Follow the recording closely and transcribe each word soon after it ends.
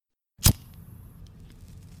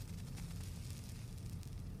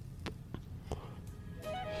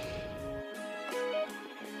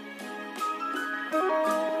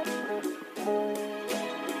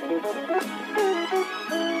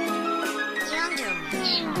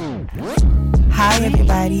Hi,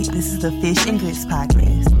 everybody. This is the Fish and Grits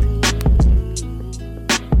podcast.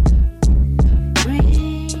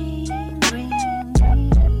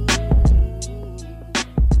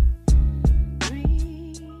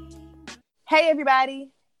 Hey,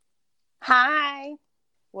 everybody. Hi.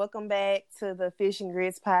 Welcome back to the Fish and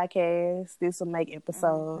Grits podcast. This will make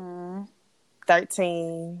episode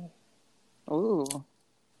 13. Ooh.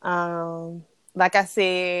 Like I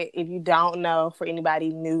said, if you don't know, for anybody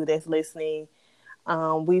new that's listening,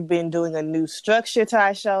 we've been doing a new structure to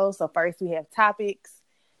our show. So first we have topics.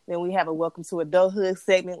 Then we have a welcome to adulthood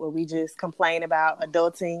segment where we just complain about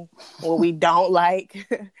adulting, what we don't like.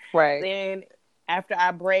 Right. Then after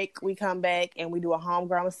our break, we come back and we do a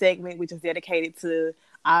homegrown segment, which is dedicated to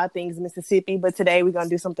all things Mississippi. But today we're going to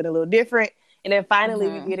do something a little different. And then finally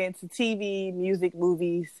we get into TV, music,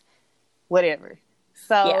 movies, whatever.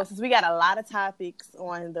 So since we got a lot of topics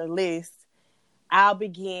on the list, I'll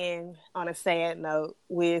begin on a sad note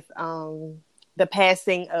with the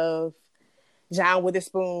passing of John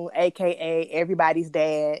Witherspoon, a.k.a. everybody's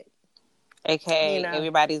dad. A.k.a.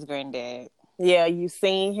 everybody's granddad. Yeah, you've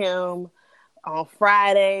seen him on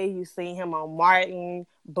Friday. You've seen him on Martin,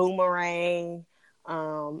 Boomerang.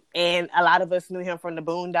 And a lot of us knew him from the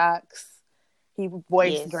Boondocks. He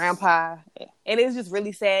voiced Grandpa. Yeah. And it was just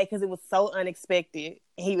really sad because it was so unexpected.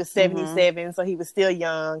 He was 77, so he was still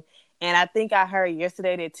young. And I think I heard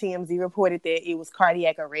yesterday that TMZ reported that it was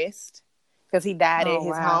cardiac arrest because he died at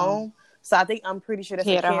his home. So I'm pretty sure that's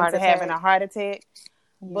akin to having a heart attack.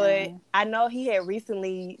 Yeah. But I know he had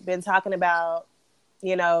recently been talking about,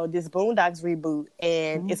 this Boondocks reboot.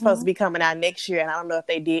 And it's supposed to be coming out next year. And I don't know if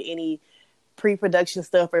they did any pre-production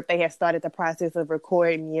stuff or if they had started the process of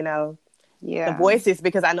recording, the voices,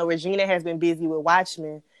 because I know Regina has been busy with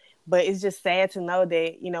Watchmen, but it's just sad to know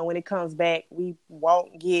that, when it comes back, we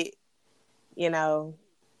won't get, the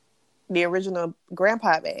original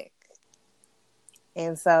Grandpa back.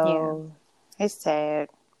 And so it's sad.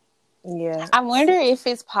 Yeah. I wonder if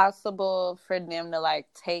it's possible for them to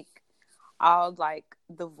take all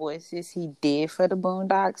the voices he did for the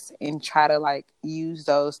Boondocks and try to use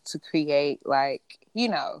those to create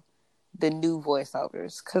the new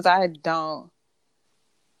voiceovers, because I don't,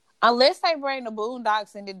 unless they bring the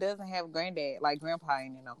Boondocks and it doesn't have Grandpa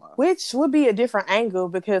in it no more, which would be a different angle,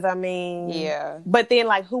 because but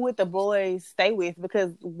then who would the boys stay with?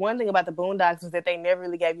 Because one thing about the Boondocks is that they never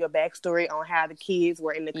really gave you a backstory on how the kids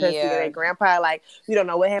were in the custody of their grandpa. We don't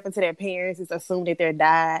know what happened to their parents. It's assumed that they're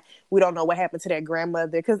died. We don't know what happened to their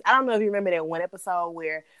grandmother, because I don't know if you remember that one episode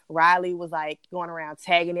where Riley was going around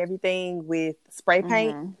tagging everything with spray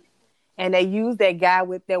paint. And they used that guy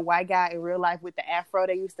with that white guy in real life with the afro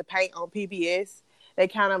they used to paint on PBS. They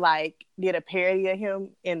kind of did a parody of him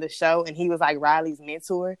in the show, and he was Riley's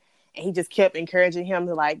mentor. And he just kept encouraging him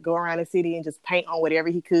to go around the city and just paint on whatever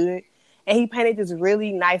he could. And he painted this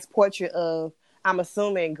really nice portrait of, I'm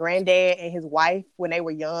assuming, Granddad and his wife when they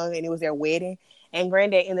were young and it was their wedding. And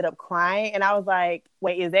Granddad ended up crying. And I was like,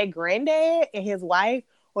 wait, is that Granddad and his wife,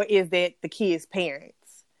 or is that the kid's parents?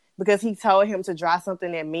 Because he told him to draw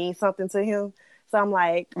something that means something to him. So I'm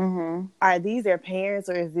like, are these their parents,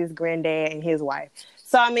 or is this Granddad and his wife?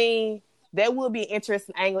 So, that would be an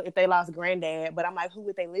interesting angle if they lost Granddad. But I'm like, who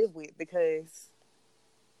would they live with? Because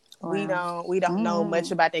we don't know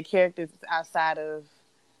much about their characters outside of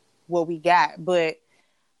what we got. But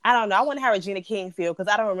I don't know. I wonder how Regina King feels,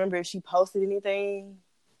 because I don't remember if she posted anything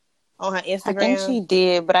on her Instagram. I think she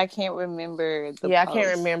did, but I can't remember the post. I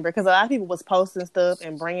can't remember, because a lot of people was posting stuff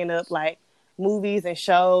and bringing up movies and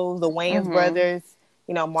shows, the Wayans brothers,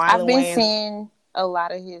 Marlon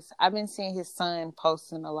Wayans. I've been seeing his son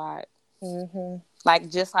posting a lot.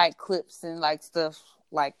 Just clips and stuff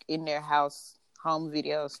in their house, home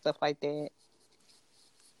videos, stuff like that.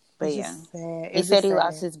 But he said he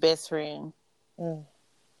lost his best friend.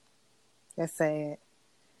 That's sad.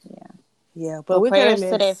 Yeah, but we're prayers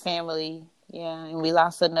to that family. Yeah, and we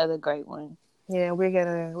lost another great one. Yeah, we're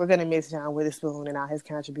gonna miss John Witherspoon and all his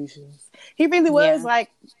contributions. He really was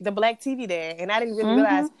the Black TV dad, and I didn't really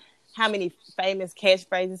realize how many famous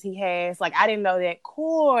catchphrases he has. I didn't know that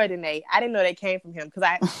coordinate. I didn't know that came from him, because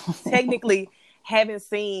I technically haven't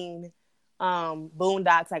seen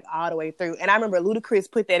Boondocks all the way through. And I remember Ludacris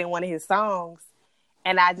put that in one of his songs,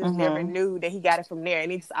 and I just never knew that he got it from there.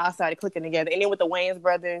 And it just all started clicking together. And then with the Wayans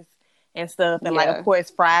brothers and stuff, and of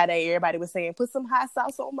course Friday, everybody was saying, "Put some hot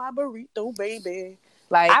sauce on my burrito, baby."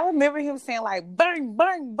 I remember him saying "burn,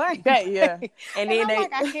 burn, burn." Yeah. And then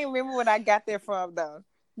I can't remember where I got that from though.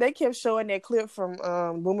 They kept showing that clip from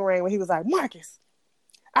Boomerang where he was like, "Marcus,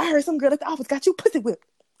 I heard some girl at the office got you pussy whipped.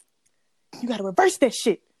 You got to reverse that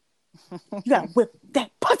shit." You gotta whip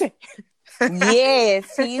that pussy.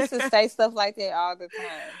 Yes, he used to say stuff like that all the time.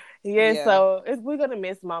 Yeah. So we're gonna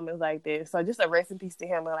miss moments like this. So just a rest in peace to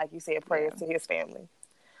him, and like you said, prayers to his family.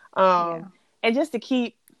 And just to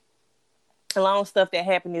keep along stuff that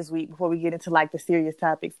happened this week before we get into like the serious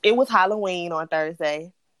topics. It was Halloween on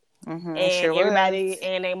Thursday, and everybody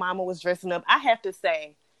and their mama was dressing up. I have to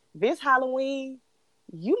say, this Halloween,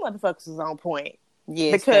 you motherfuckers was on point.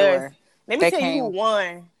 Yes, because let me tell you who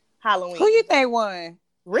won Halloween. Who you think won?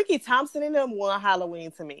 Ricky Thompson and them won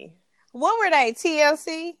Halloween to me. What were they?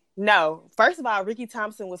 TLC? No. First of all, Ricky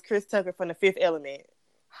Thompson was Chris Tucker from The Fifth Element.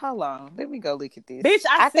 Hold on. Let me go look at this. Bitch,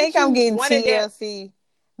 I think I'm getting TLC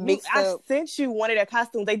mixed up. I sent you one of their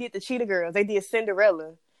costumes. They did the Cheetah Girls. They did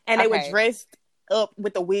Cinderella. And they were dressed up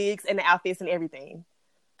with the wigs and the outfits and everything.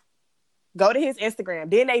 Go to his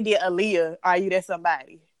Instagram. Then they did Aaliyah, Are You That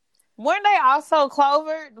Somebody? Weren't they also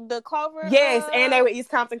Clover? The Clover? Yes, and they were East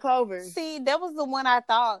Compton Clover. See, that was the one I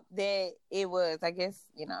thought that it was. I guess,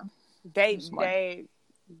 you know. They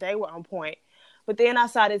were on point. But then I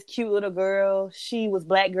saw this cute little girl. She was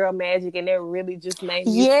Black Girl Magic, and that really just made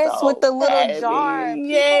me with the little jar.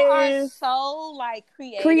 Yes. People are so like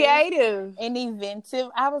creative and inventive.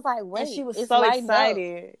 I was like, wait, and she was so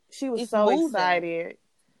excited. She was so excited.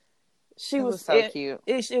 She was so cute.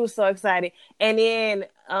 It was so excited. And then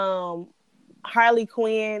Harley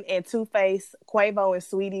Quinn and Two-Face, Quavo and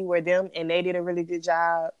Sweetie were them, and they did a really good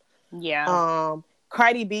job. Yeah.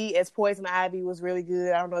 Cardi B as Poison Ivy was really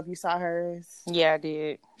good. I don't know if you saw hers. Yeah, I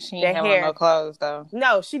did. She didn't have on no clothes, though.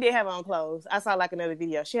 No, she did have on clothes. I saw like another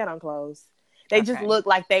video. She had on clothes. They just looked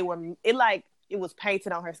like they were, it was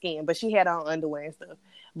painted on her skin, but she had on underwear and stuff.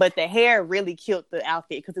 But the hair really killed the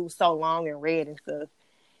outfit because it was so long and red and stuff.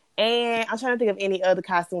 And I'm trying to think of any other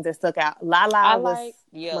costumes that stuck out. Lala was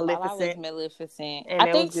Maleficent.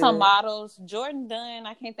 I think some models, Jordan Dunn,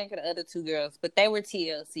 I can't think of the other two girls, but they were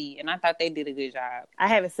TLC, and I thought they did a good job. I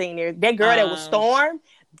haven't seen her. That girl that was Storm,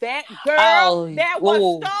 that girl that was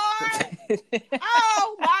Storm.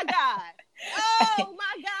 Oh, my God. Oh,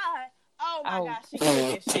 my God. Oh, my God. She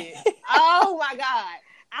did this shit. Oh, my God.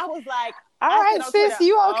 I was like, all right, sis,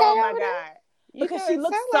 you okay? Oh, my God. Because she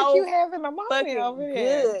looked so like you having a moment over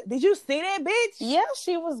here. Good. Did you see that bitch? Yeah,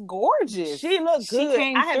 she was gorgeous. She looked good. She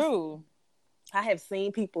came through. I have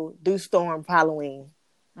seen people do Storm for Halloween,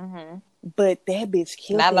 but that bitch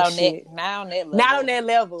killed that shit. Not on that level. Not on that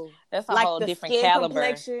level. That's a whole different caliber.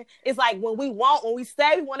 Complexion. It's like when we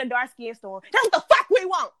say we want a dark skin Storm. That's what the fuck we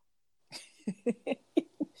want.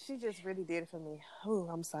 She just really did it for me. Oh,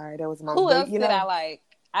 I'm sorry. That was my. Who else did I like?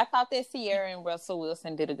 I thought that Ciara and Russell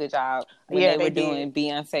Wilson did a good job when they were doing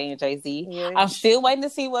Beyonce and Jay-Z. Yeah. I'm still waiting to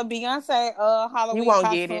see what Beyonce Halloween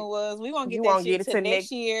costume was. We won't get that shit till next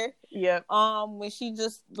year. Yep. When she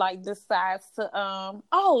just like decides to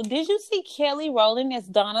did you see Kelly Rowland as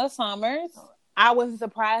Donna Summers? I wasn't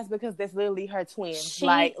surprised because that's literally her twin. She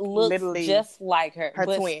looks just like her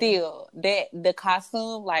but twin. Still, the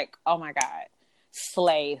costume, like, oh my God.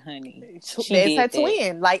 Slay, honey. That's her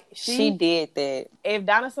twin. Like she did that. If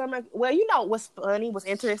Donna Summer, well, you know what's funny, what's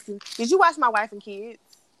interesting. Did you watch My Wife and Kids?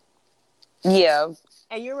 Yeah.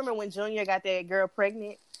 And you remember when Junior got that girl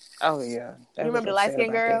pregnant? Oh yeah. You remember the light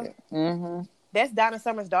skinned girl? Mm-hmm. That's Donna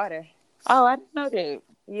Summer's daughter. Oh, I didn't know that.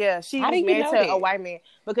 Yeah, she was married to a white man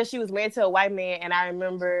because she was married to a white man, and I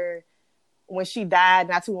remember when she died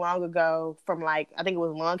not too long ago from like, I think it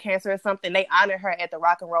was lung cancer or something, they honored her at the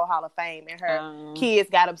Rock and Roll Hall of Fame, and her kids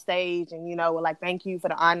got up stage and, were like, thank you for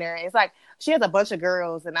the honor. And it's like, she has a bunch of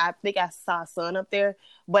girls, and I think I saw a son up there,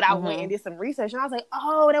 but I went and did some research, and I was like,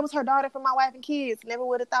 oh, that was her daughter from My Wife and Kids. Never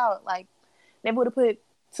would have thought, like, never would have put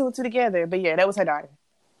two and two together, but yeah, that was her daughter.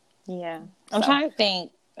 Yeah. I'm trying to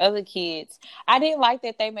think, other kids. I didn't like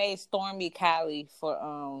that they made Stormy Kylie for,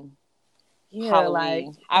 Halloween.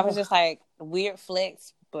 Like, I was just like, weird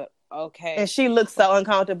flex, but okay. And she looks so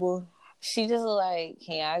uncomfortable. She just like,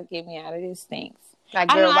 can y'all get me out of this? Thanks. Like,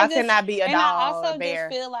 girl, why can't I be a doll? And I also just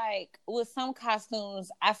feel like with some costumes,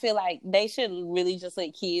 I feel like they should really just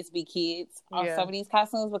let kids be kids on some of these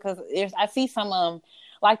costumes, because I see some of them,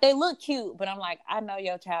 like, they look cute, but I'm like, I know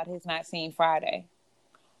your child has not seen Friday.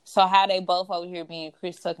 So how they both over here being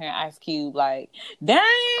Chris Tucker and Ice Cube, like,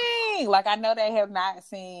 dang! Like, I know they have not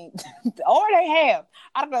seen, or they have.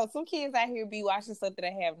 I don't know. Some kids out here be watching stuff that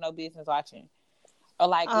they have no business watching. Or,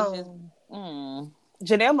 like, it's just, Janelle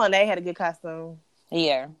Monáe had a good costume.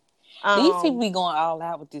 Yeah. These people be going all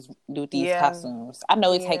out with these costumes. I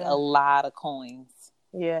know it take a lot of coins.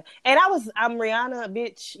 Yeah. And I'm Rihanna,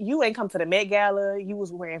 bitch. You ain't come to the Met Gala. You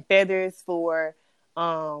was wearing feathers for,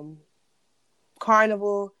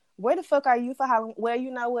 Carnival. where the fuck are you for Halloween? Well,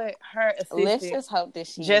 you know what? Her assistant let's just hope that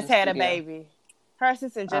she just had a baby. Her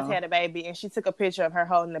assistant just had a baby, and she took a picture of her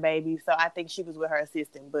holding the baby. So I think she was with her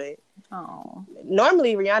assistant. But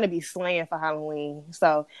normally Rihanna be slaying for Halloween.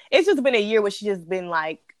 So it's just been a year where she just been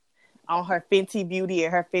like on her Fenty Beauty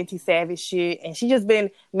and her Fenty Savage shit, and she just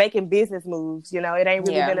been making business moves. You know, it ain't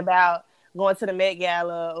really been about going to the Met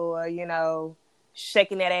Gala or, you know,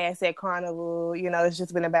 shaking that ass at Carnival. You know, it's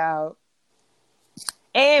just been about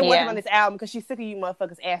working on this album because she's sick of you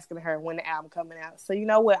motherfuckers asking her when the album coming out. So you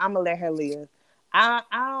know what? I'm gonna let her live. I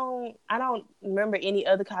don't remember any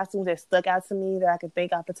other costumes that stuck out to me that I could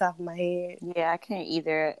think off the top of my head. Yeah, I can't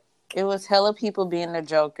either. It was hella people being the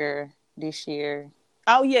Joker this year.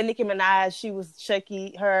 Oh yeah, Nicki Minaj, she was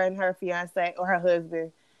Chucky. Her and her fiance or her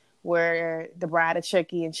husband were the bride of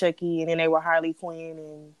Chucky, and then they were Harley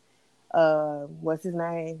Quinn and what's his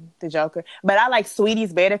name, the Joker. But I like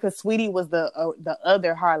Sweetie's better because Sweetie was the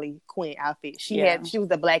other Harley Quinn outfit. She was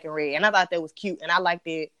the black and red, and I thought that was cute, and I liked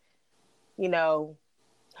it. You know,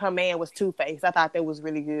 her man was Two-Face. I thought that was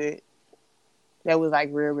really good. That was like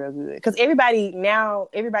real, real good. Because everybody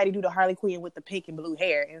do the Harley Quinn with the pink and blue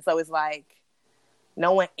hair, and so it's like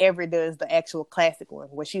no one ever does the actual classic one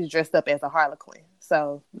where she's dressed up as a Harlequin.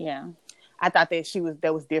 So yeah, I thought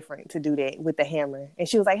that was different to do that with the hammer. And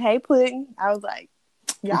she was like, "Hey, Pudding." I was like,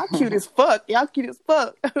 "Y'all cute as fuck. Y'all cute as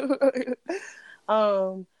fuck."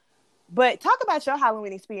 But talk about your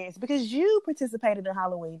Halloween experience because you participated in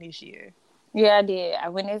Halloween this year. Yeah, I did. I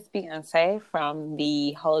went as Beyonce from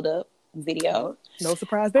the Hold Up video. No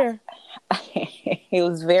surprise there. It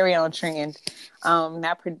was very on trend.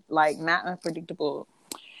 Not unpredictable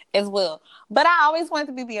as well. But I always wanted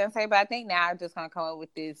to be Beyonce, but I think now I'm just gonna come up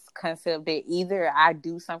with this concept that either I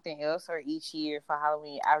do something else or each year for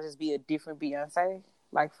Halloween I'll just be a different Beyonce.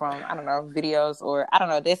 Like from, I don't know, videos or, I don't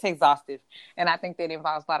know, that's exhaustive. And I think that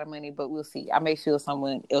involves a lot of money, but we'll see. I may feel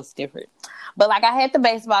someone else different. But like I had the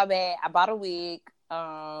baseball bat, I bought a wig,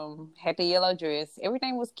 had the yellow dress.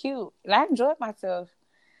 Everything was cute. And I enjoyed myself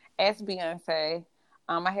as Beyonce.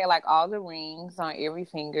 I had like all the rings on every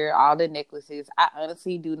finger, all the necklaces. I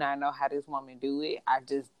honestly do not know how this woman do it. I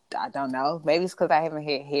don't know. Maybe it's because I haven't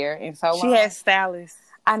had hair in so long. She has stylists.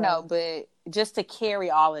 I know, but just to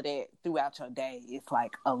carry all of that throughout your day, it's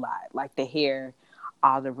like a lot. Like the hair,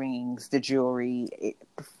 all the rings, the jewelry.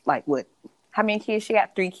 Like what? How many kids? She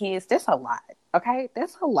got 3 kids. That's a lot. Okay?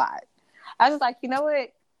 That's a lot. I was like, you know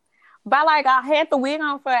what? By like I had the wig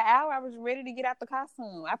on for an hour, I was ready to get out the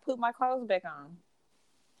costume. I put my clothes back on.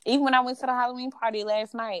 Even when I went to the Halloween party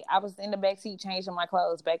last night, I was in the backseat changing my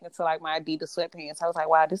clothes back into like my Adidas sweatpants. I was like,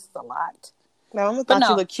 wow, this is a lot. No, I thought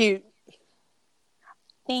you look cute.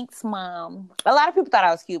 Thanks, Mom. A lot of people thought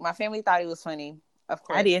I was cute. My family thought it was funny, of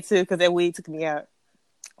course. I did too, because that wig took me out.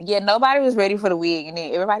 Yeah, nobody was ready for the wig. And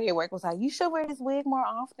then everybody at work was like, you should wear this wig more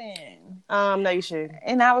often. No, you should.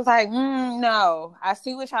 And I was like, no. I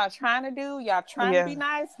see what y'all trying to do. Y'all trying to be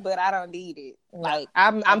nice, but I don't need it. Like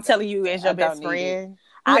I'm telling you as your best friend.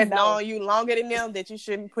 I have known you longer than them that you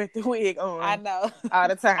shouldn't put the wig on. I know. All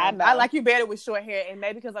the time. I know. I like you better with short hair. And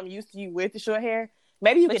maybe because I'm used to you with the short hair,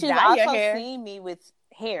 maybe you could dye your hair. But you've also seen me with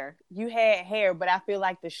hair. You had hair, but I feel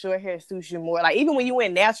like the short hair suits you more. Like even when you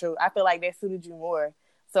went natural, I feel like that suited you more.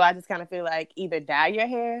 So I just kind of feel like either dye your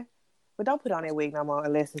hair, but don't put on that wig no more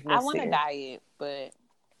unless it's necessary. I want to dye it, but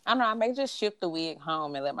I don't know. I may just ship the wig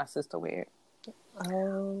home and let my sister wear it.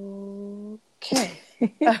 Okay.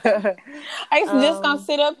 I'm just gonna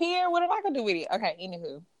sit up here. What am I gonna do with it? Okay.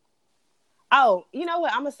 Anywho. Oh, you know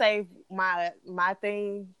what? I'm gonna save my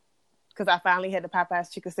thing because I finally had the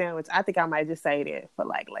Popeyes chicken sandwich. I think I might just say that for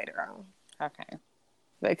like later on. Okay.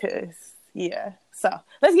 Because yeah. So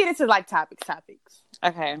let's get into like topics.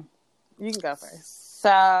 Okay. You can go first.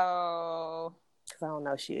 So, because I don't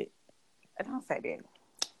know shit. I don't say that.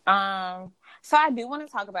 So I do want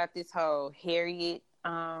to talk about this whole Harriet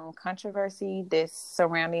controversy that's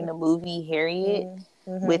surrounding the movie Harriet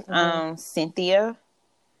with Cynthia.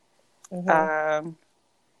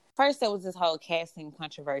 First, there was this whole casting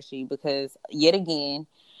controversy because yet again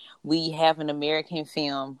we have an American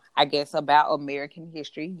film, I guess, about American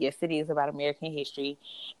history. Yes, it is about American history.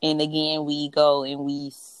 And again, we go and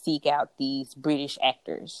we seek out these British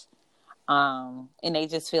actors. And they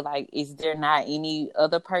just feel like, is there not any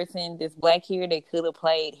other person that's Black here that could have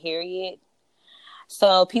played Harriet?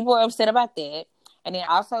 So people are upset about that. And then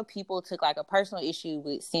also people took like a personal issue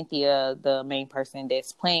with Cynthia, the main person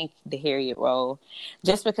that's playing the Harriet role,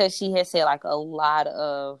 just because she has said like a lot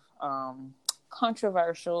of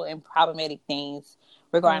controversial and problematic things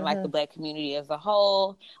regarding like the Black community as a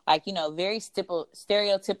whole, like, you know, very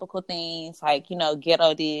stereotypical things like, you know,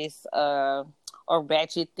 ghetto this, or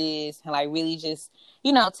ratchet this and like really just,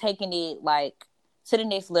 taking it like to the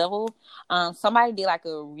next level. Somebody did like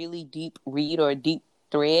a really deep read or a deep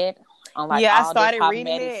thread on like I all started the reading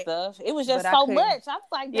problematic stuff. It was just so much. I was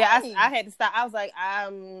like, dang. I had to stop. I was like,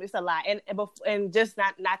 it's a lot. And just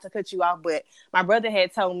not to cut you off, but my brother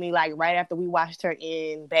had told me like right after we watched her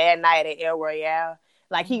in Bad Night at El Royale,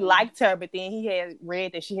 like he liked her, but then he had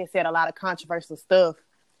read that she had said a lot of controversial stuff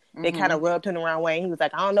that kind of rubbed him the wrong way. And he was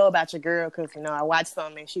like, I don't know about your girl because I watched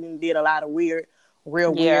something and she did a lot of weird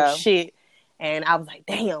shit. And I was like,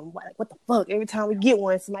 damn, what the fuck? Every time we get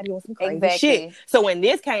one, somebody wants some crazy shit. So when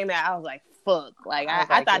this came out, I was like, fuck. Like,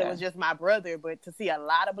 I thought it was just my brother, but to see a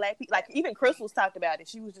lot of black people, like even Crystal's talked about it.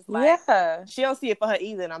 She was just like, she don't see it for her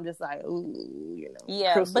either. And I'm just like, ooh,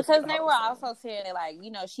 Yeah, Crystal's because they were also saying that, like,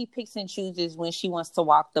 she picks and chooses when she wants to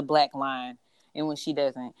walk the black line. And when she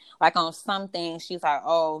doesn't, like on some things, she's like,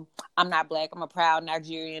 "Oh, I'm not black. I'm a proud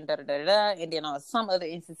Nigerian." Da da da da. And then on some other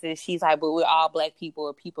instances, she's like, "But we're all black people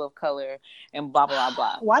or people of color," and blah blah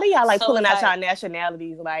blah. Why do y'all pulling out y'all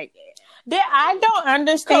nationalities? Like, I don't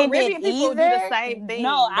understand. Caribbean people do the same thing.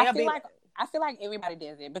 No, I feel like everybody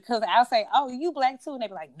does it because I'll say, "Oh, you black too," and they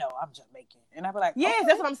be like, "No, I'm Jamaican," and I'll be like, "Yes,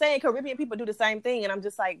 that's what I'm saying." Caribbean people do the same thing, and I'm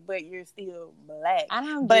just like, "But you're still black." I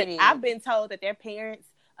don't get it. I've been told that their parents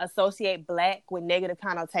associate black with negative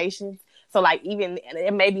connotations. So like even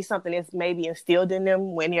it may be something that's maybe instilled in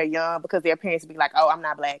them when they're young because their parents be like, "Oh, I'm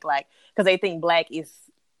not black," like because they think black is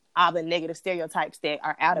all the negative stereotypes that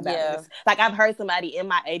are out about us. Like I've heard somebody in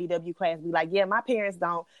my ADW class be like, "Yeah, my parents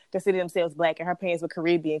don't consider themselves black and her parents were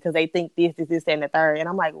Caribbean because they think this, and the third." And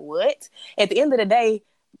I'm like, what? At the end of the day,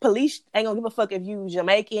 police ain't gonna give a fuck if you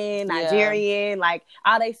Jamaican, Nigerian, like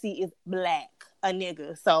all they see is black, a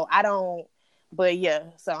nigga. So I don't. But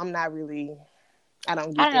so I'm not really. I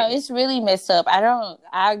don't know. It's really messed up. I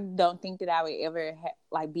don't think that I would ever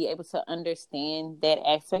be able to understand that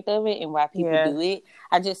aspect of it and why people do it.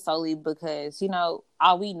 I just solely because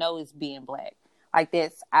all we know is being black. Like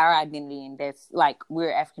that's our identity, and that's like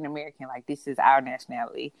we're African American. Like this is our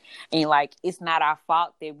nationality, and like it's not our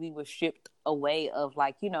fault that we were stripped away of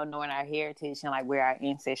knowing our heritage and like where our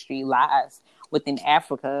ancestry lies within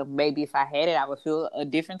Africa. Maybe if I had it, I would feel a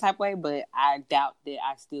different type of way, but I doubt that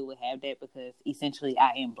I still would have that because essentially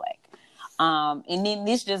I am black. And then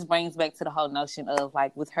this just brings back to the whole notion of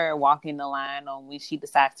like with her walking the line on when she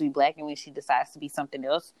decides to be black and when she decides to be something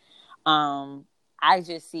else. I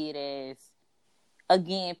just see it as,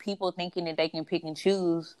 again, people thinking that they can pick and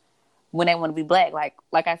choose when they want to be black.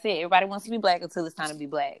 Like I said, everybody wants to be black until it's time to be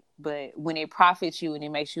black. But when it profits you and it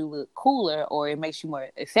makes you look cooler or it makes you more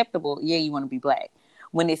acceptable, you want to be black.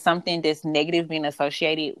 When it's something that's negative being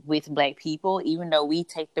associated with black people, even though we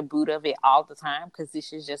take the boot of it all the time because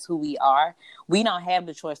this is just who we are, we don't have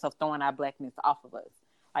the choice of throwing our blackness off of us.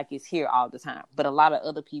 Like it's here all the time. But a lot of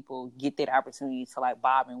other people get that opportunity to like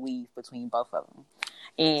bob and weave between both of them.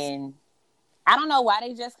 And I don't know why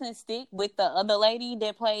they just couldn't stick with the other lady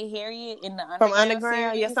that played Harriet in the Underground. From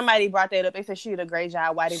Underground, series. Somebody brought that up. They said she did a great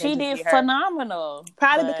job. Why did she they did phenomenal?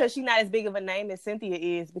 Probably because she's not as big of a name as Cynthia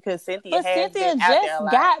is. Because Cynthia has been out there a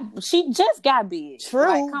lot. She just got big.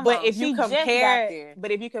 True, but if you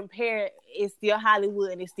compare, it's still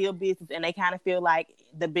Hollywood and it's still business, and they kind of feel like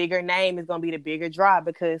the bigger name is going to be the bigger draw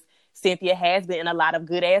because Cynthia has been in a lot of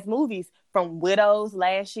good ass movies, from Widows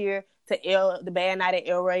last year to the Bad Night at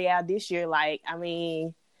El Royale this year. Like, I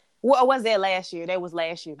mean, what was that last year? That was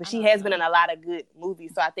last year. But she has been in a lot of good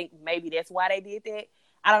movies. So I think maybe that's why they did that.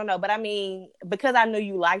 I don't know. But I mean, because I knew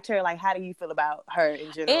you liked her, like, how do you feel about her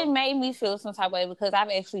in general? It made me feel some type of way because I've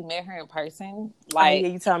actually met her in person. Like,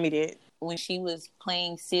 you told me that. When she was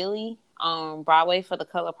playing Celie on Broadway for The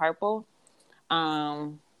Color Purple.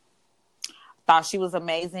 Thought she was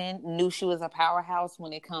amazing. Knew she was a powerhouse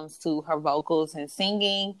when it comes to her vocals and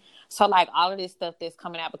singing. So like all of this stuff that's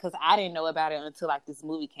coming out, because I didn't know about it until like this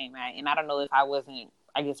movie came out, and I don't know if I wasn't,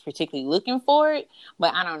 I guess, particularly looking for it,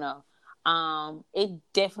 but I don't know. It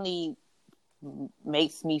definitely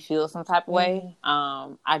makes me feel some type of way.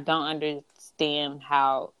 I don't understand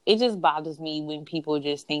how it just bothers me when people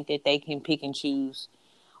just think that they can pick and choose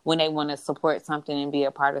when they want to support something and be a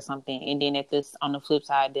part of something. And then on the flip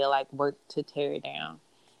side, they'll like work to tear it down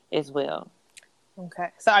as well. Okay.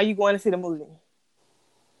 So are you going to see the movie?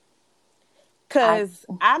 Because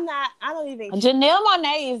I don't even... Janelle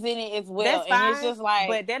Monáe is in it as well. That's fine, and it's just like...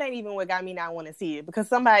 But that ain't even what got me not want to see it. Because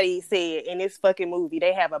somebody said in this fucking movie,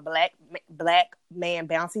 they have a black man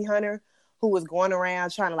bounty hunter who was going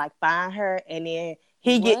around trying to like find her. And then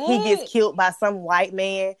he gets killed by some white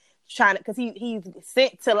man trying to... Because he's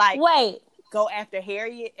sent to like... Wait. go after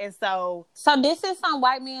Harriet, and so this is some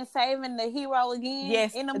white man saving the hero again.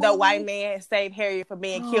 Yes, in the movie? White man saved Harriet from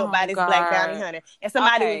being killed by this black bounty hunter, and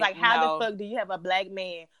somebody was like, "How the fuck do you have a black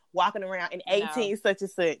man walking around in 18 such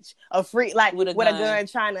and such a free like with a gun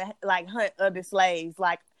trying to like hunt other slaves?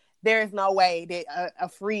 Like there is no way that a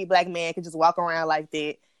free black man could just walk around like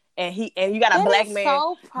that." And you got a black man.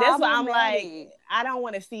 So that's why I'm like, I don't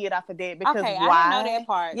want to see it off of that because why? I didn't know that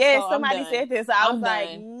part. Yeah, so somebody said this. So I was like,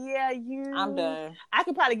 yeah, I'm done. I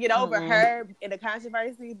could probably get over her in the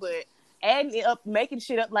controversy, but adding it up, making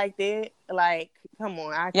shit up like that, like, come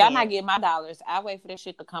on, y'all not getting my dollars. I wait for this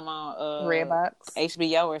shit to come on Redbox,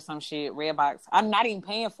 HBO or some shit. Redbox. I'm not even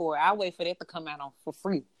paying for it. I wait for that to come out for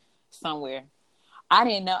free somewhere. I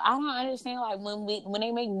didn't know. I don't understand. Like when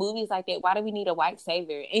they make movies like that, why do we need a white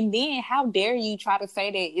savior? And then how dare you try to say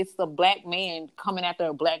that it's the black man coming after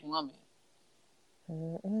a black woman?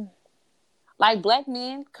 Mm-mm. Like black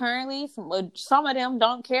men currently, some of them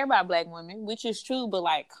don't care about black women, which is true. But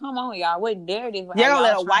like, come on, y'all, what narrative? You're gonna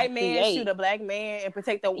let a white man shoot a black man and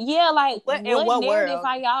protect the what narrative world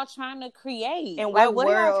are y'all trying to create? And what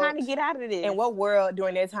are y'all trying to get out of this? In what world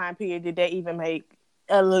during that time period did they even make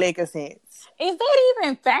a lick of sense? Is that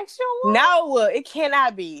even factual? No, it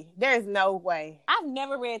cannot be. There's no way. I've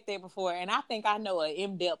never read that before, and I think I know an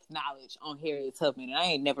in-depth knowledge on Harriet Tubman, and I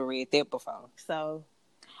ain't never read that before. So,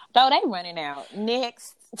 though they running out.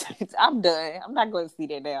 Next, I'm done. I'm not going to see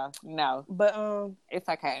that now. No, but it's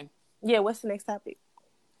okay. Yeah, what's the next topic?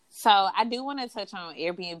 So I do want to touch on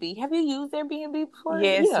Airbnb. Have you used Airbnb before?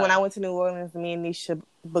 Yes, when I went to New Orleans, me and Nisha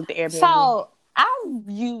booked the Airbnb. So I've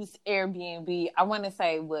used Airbnb. I want to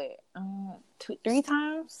say three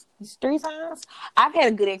times. I've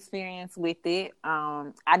had a good experience with it.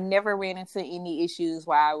 I never ran into any issues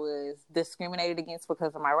where I was discriminated against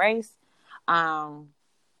because of my race.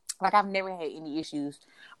 Like I've never had any issues.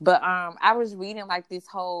 But I was reading like this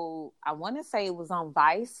whole. I want to say it was on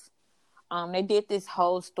Vice. They did this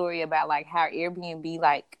whole story about like how Airbnb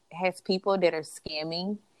like has people that are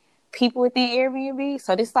scamming people within Airbnb.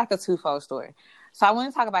 So this is like a twofold story. So I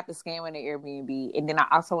want to talk about the scam in the Airbnb, and then I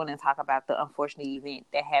also want to talk about the unfortunate event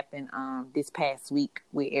that happened this past week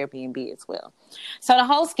with Airbnb as well. So the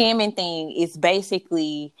whole scamming thing is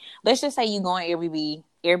basically, let's just say you go on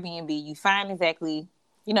Airbnb, you find exactly,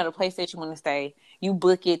 the place that you want to stay, you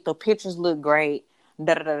book it, the pictures look great,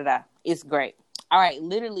 it's great. All right,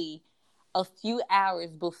 literally a few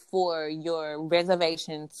hours before your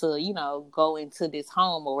reservation to, go into this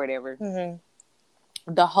home or whatever,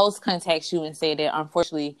 the host contacts you and say that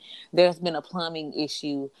unfortunately there's been a plumbing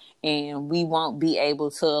issue and we won't be able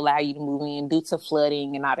to allow you to move in due to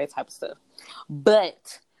flooding and all that type of stuff.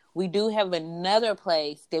 But we do have another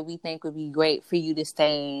place that we think would be great for you to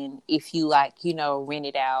stay in if you rent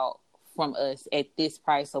it out from us at this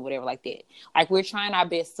price or whatever like that. Like, we're trying our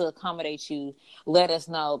best to accommodate you. Let us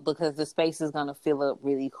know because the space is going to fill up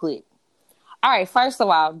really quick. All right, first of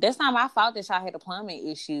all, that's not my fault that y'all had a plumbing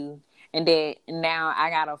issue and that now I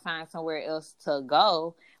got to find somewhere else to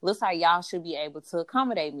go. Looks like y'all should be able to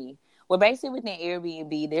accommodate me. Well, basically within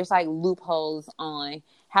Airbnb, there's like loopholes on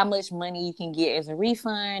how much money you can get as a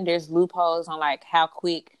refund. There's loopholes on like how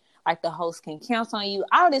quick like the host can cancel on you,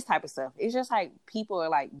 all this type of stuff. It's just like people are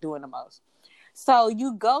like doing the most. So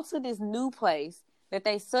you go to this new place that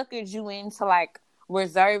they suckered you into like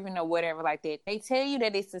reserving or whatever like that. They tell you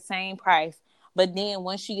that it's the same price, but then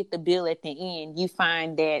once you get the bill at the end, you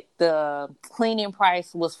find that the cleaning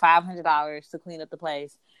price was $500 to clean up the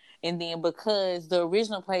place. And then because the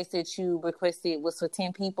original place that you requested was for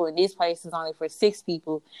 10 people and this place is only for 6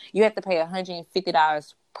 people, you have to pay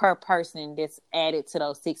 $150 per person that's added to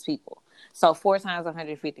those 6 people. So 4 times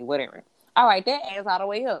 150, whatever. All right, that adds all the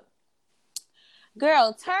way up.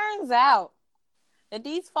 Girl, turns out that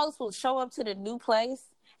these folks will show up to the new place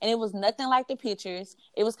and it was nothing like the pictures.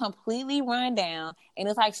 It was completely run down and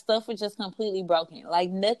it's like stuff was just completely broken. Like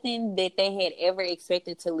nothing that they had ever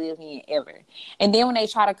expected to live in ever. And then when they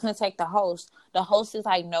try to contact the host is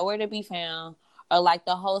like nowhere to be found. Or like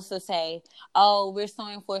the host will say, oh, we're so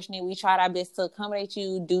unfortunate. We tried our best to accommodate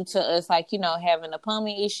you due to us having a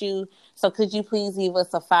plumbing issue. So could you please leave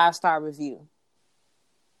us a 5-star review?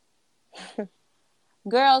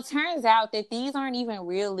 Girl, turns out that these aren't even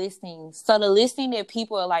real listings. So the listing that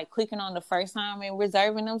people are like clicking on the first time and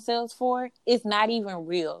reserving themselves for is not even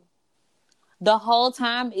real. The whole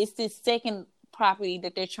time it's this second property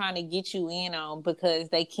that they're trying to get you in on because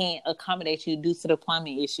they can't accommodate you due to the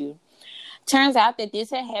plumbing issue. Turns out that this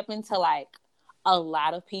had happened to like a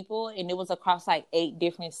lot of people and it was across like 8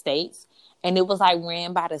 different states and it was like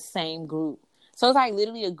ran by the same group. So it's like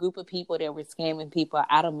literally a group of people that were scamming people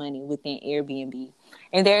out of money within Airbnb.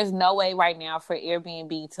 And there's no way right now for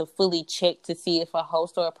Airbnb to fully check to see if a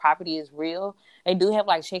host or a property is real. They do have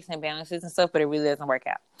like checks and balances and stuff, but it really doesn't work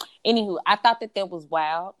out. Anywho, I thought that was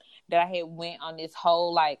wild that I had went on this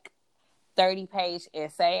whole like 30-page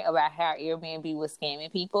essay about how Airbnb was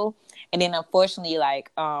scamming people. And then unfortunately, like,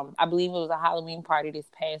 I believe it was a Halloween party this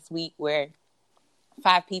past week where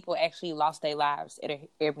 5 people actually lost their lives at an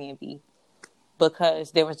Airbnb because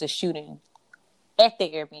there was a shooting at the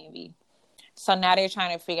Airbnb. So now they're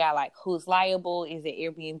trying to figure out like who's liable. Is it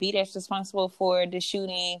Airbnb that's responsible for the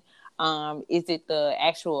shooting? Is it the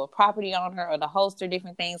actual property owner or the host or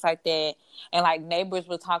different things like that? And like neighbors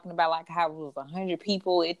were talking about like how it was 100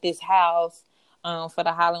 people at this house for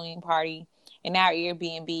the Halloween party. And now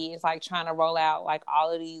Airbnb is like trying to roll out like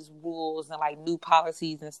all of these rules and like new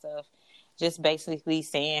policies and stuff. Just basically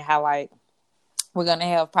saying how like we're going to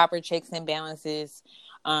have proper checks and balances.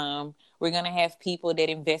 We're going to have people that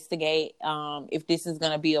investigate if this is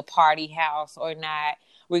going to be a party house or not.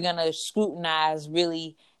 We're going to scrutinize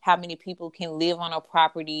really how many people can live on a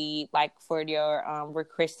property, like for your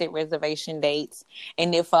requested reservation dates.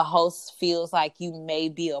 And if a host feels like you may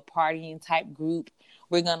be a partying type group,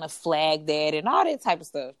 we're going to flag that and all that type of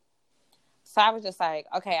stuff. So I was just like,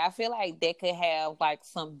 okay, I feel like they could have like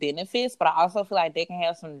some benefits, but I also feel like they can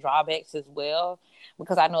have some drawbacks as well.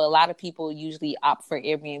 Because I know a lot of people usually opt for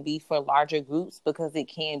Airbnb for larger groups because it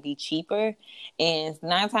can be cheaper. And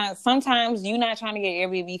sometimes you're not trying to get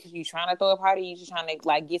Airbnb because you're trying to throw a party. You're just trying to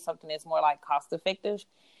like get something that's more like cost effective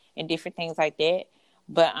and different things like that.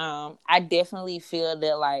 But I definitely feel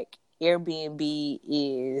that like Airbnb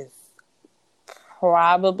is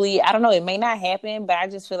probably, I don't know, it may not happen, but I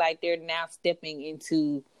just feel like they're now stepping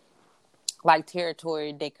into like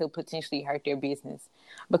territory that could potentially hurt their business.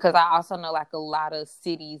 Because I also know like a lot of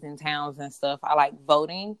cities and towns and stuff are like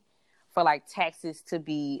voting for like taxes to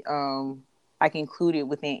be like included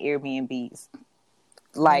within Airbnbs.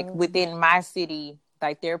 Like within my city,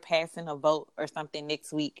 like they're passing a vote or something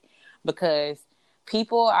next week because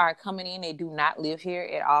people are coming in, they do not live here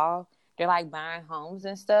at all. They're like buying homes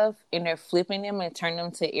and stuff and they're flipping them and turning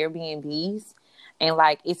them to Airbnbs. And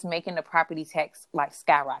like it's making the property tax like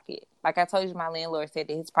skyrocket. Like I told you, my landlord said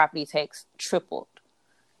that his property tax tripled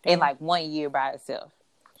in like 1 year by itself.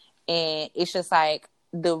 And it's just like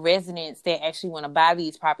the residents that actually want to buy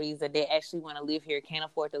these properties, that they actually want to live here, can't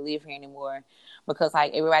afford to live here anymore because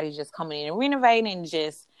like everybody's just coming in and renovating and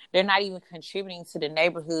just they're not even contributing to the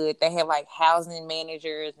neighborhood. They have like housing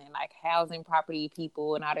managers and like housing property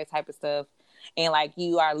people and all that type of stuff. And like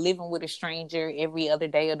you are living with a stranger every other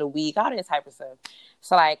day of the week, all that type of stuff.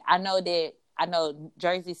 So like I know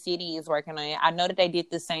Jersey City is working on it. I know that they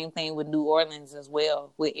did the same thing with New Orleans as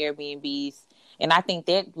well with Airbnbs. And I think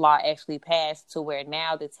that law actually passed to where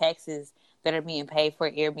now the taxes that are being paid for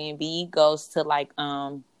Airbnb goes to like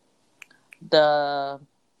the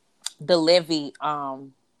levy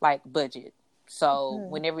like budget. So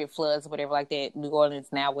whenever it floods or whatever like that, New Orleans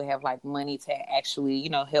now will have like money to actually, you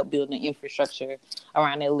know, help build the infrastructure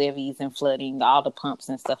around their levees and flooding, all the pumps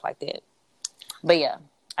and stuff like that. But yeah,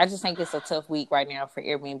 I just think it's a tough week right now for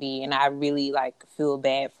Airbnb. And I really like feel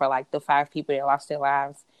bad for like the 5 people that lost their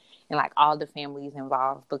lives and like all the families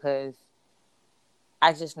involved because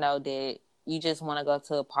I just know that you just want to go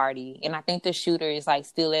to a party. And I think the shooter is like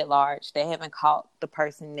still at large. They haven't caught the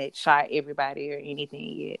person that shot everybody or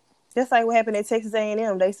anything yet. Just like what happened at Texas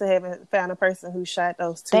A&M. They still haven't found a person who shot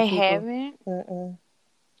those 2 people. They haven't? Mm-mm.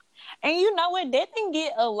 And you know what? That didn't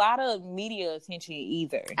get a lot of media attention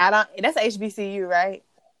either. That's HBCU, right?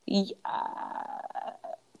 Yeah.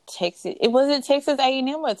 Texas. It wasn't Texas A&M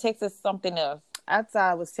or Texas something else. I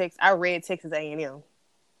thought it was Texas. I read Texas A&M.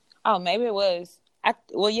 Oh, maybe it was.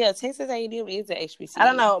 Texas A&M is the HBCU. I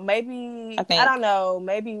don't know. Maybe I don't know.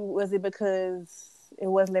 Maybe was it because it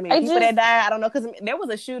wasn't that many people that died? I don't know, because there was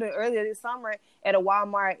a shooting earlier this summer at a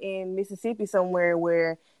Walmart in Mississippi somewhere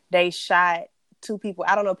where they shot 2 people.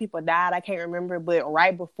 I don't know if people died. I can't remember, but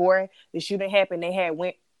right before the shooting happened, they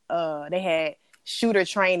had shooter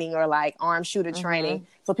training or like armed shooter training,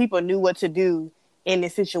 so people knew what to do in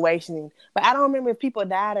this situation. But I don't remember if people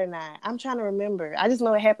died or not. I'm trying to remember. I just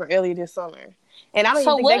know it happened earlier this summer, and I don't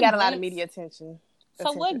even think they got a lot of media attention.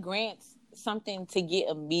 So what grants something to get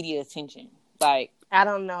a media attention? Like, I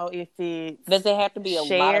don't know if it does it have to be a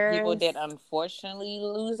lot of people that unfortunately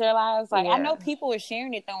lose their lives. Like I know people were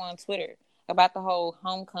sharing it though on Twitter about the whole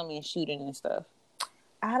homecoming shooting and stuff.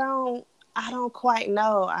 I don't quite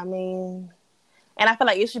know. I mean, and I feel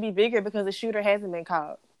like it should be bigger because the shooter hasn't been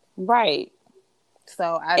caught. Right.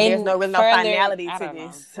 So there's no finality to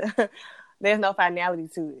this. there's no finality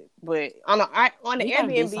to it. But on the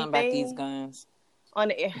Airbnb do something about these guns.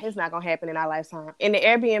 It's not gonna happen in our lifetime. In the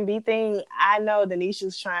Airbnb thing, I know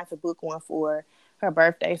Denisha's trying to book one for her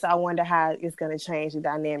birthday, so I wonder how it's gonna change the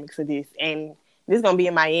dynamics of this. And this is gonna be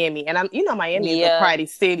in Miami, and Miami is a party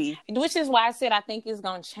city, which is why I said I think it's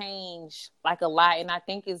gonna change like a lot, and I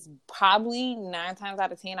think it's probably 9 times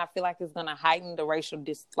out of 10. I feel like it's gonna heighten the racial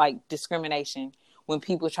discrimination when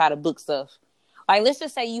people try to book stuff. Like, let's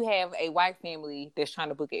just say you have a white family that's trying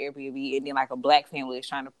to book an Airbnb, and then like a black family is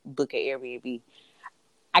trying to book an Airbnb.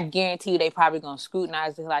 I guarantee you they probably gonna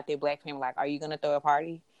scrutinize it like their black family. Like, are you gonna throw a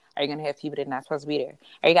party? Are you gonna have people that are not supposed to be there?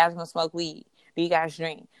 Are you guys gonna smoke weed? Do you guys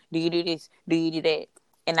drink? Do you do this? Do you do that?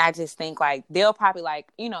 And I just think like they'll probably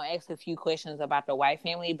ask a few questions about the white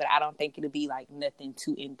family, but I don't think it'll be like nothing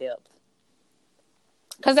too in depth.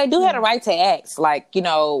 Because they do have the right to ask, like,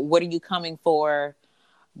 what are you coming for?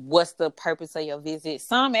 What's the purpose of your visit?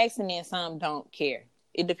 Some ask and then some don't care.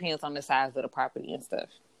 It depends on the size of the property and stuff.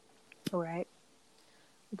 Right.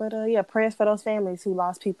 But prayers for those families who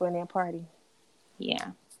lost people in their party.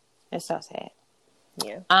 Yeah, it's so sad.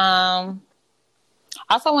 Yeah.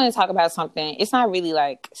 I also want to talk about something. It's not really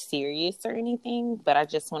like serious or anything, but I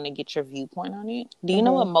just want to get your viewpoint on it. Do you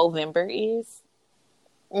know what Movember is?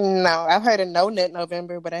 No, I've heard of No Nut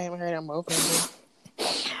November, but I haven't heard of Movember.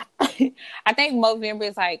 I think Movember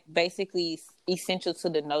is like basically essential to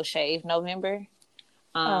the No Shave November,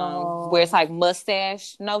 where it's like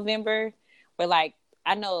mustache November, where like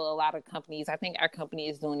I know a lot of companies. I think our company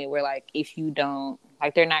is doing it where like if you don't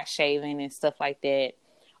like they're not shaving and stuff like that,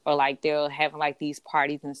 or like they'll have like these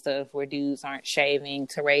parties and stuff where dudes aren't shaving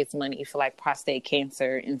to raise money for like prostate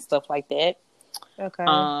cancer and stuff like that. Okay.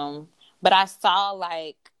 But I saw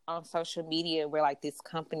like on social media where like this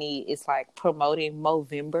company is like promoting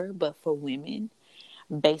Movember, but for women,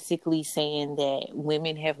 basically saying that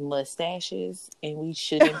women have mustaches and we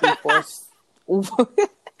shouldn't be forced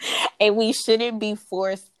and we shouldn't be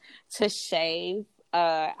forced to shave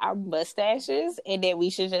our mustaches, and that we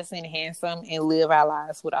should just enhance them and live our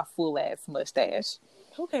lives with our full ass mustache.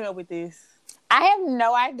 Who came up with this? I have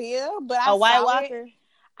no idea, but a White Walker.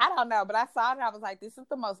 I don't know, but I saw it and I was like, this is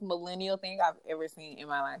the most millennial thing I've ever seen in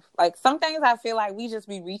my life. Like, some things I feel like we just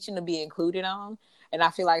be reaching to be included on. And I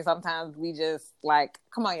feel like sometimes we just like,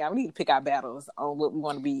 come on, y'all, we need to pick our battles on what we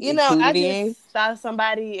want to be included in. I just saw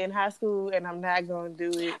somebody in high school and I'm not going to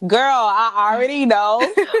do it. Girl, I already know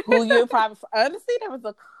who you're probably... Honestly, there was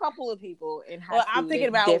a couple of people in high school. I'm thinking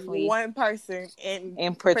about one person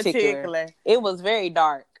in particular. It was very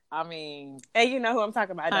dark. I mean... And you know who I'm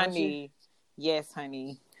talking about, honey, don't you? Yes,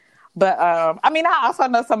 honey. But, I mean, I also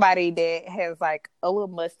know somebody that has, like, a little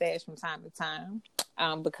mustache from time to time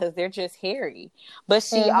because they're just hairy. But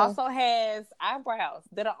she also has eyebrows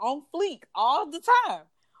that are on fleek all the time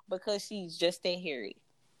because she's just that hairy.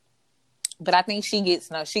 But I think she gets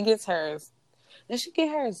hers. Does she get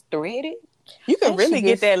hers threaded? You can really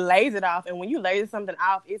get that lasered off. And when you laser something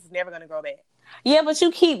off, it's never going to grow back. Yeah, but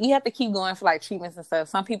you have to keep going for like treatments and stuff.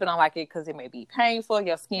 Some people don't like it because it may be painful.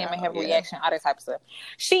 Your skin may have a reaction, all that type of stuff.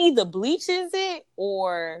 She either bleaches it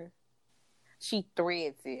or she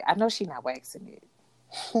threads it. I know she's not waxing it.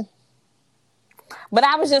 But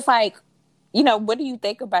I was just like, what do you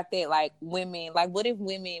think about that? Like women, like what if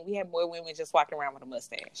we have more women just walking around with a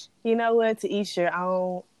mustache? You know what? To each your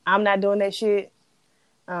own. I'm not doing that shit.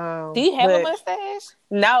 Do you have a mustache?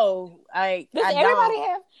 No,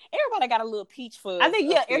 Everybody got a little peach fuzz. I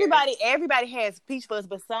think everybody has peach fuzz,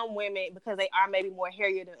 but some women, because they are maybe more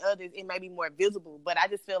hairier than others, it may be more visible. But I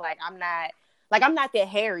just feel like I'm not that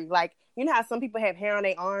hairy. Like, you know how some people have hair on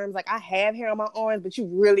their arms? Like, I have hair on my arms, but you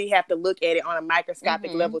really have to look at it on a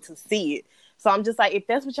microscopic level to see it. So I'm just like, if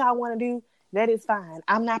that's what y'all want to do, that is fine.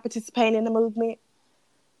 I'm not participating in the movement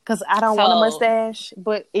because I don't want a mustache.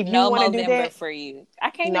 But if you want to do that for you, I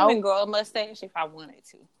can't even grow a mustache if I wanted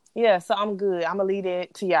to. Yeah, so I'm good. I'm gonna leave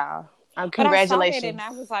it to y'all. Congratulations. I saw it and I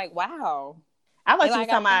was like, wow. I thought you were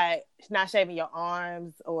talking about not shaving your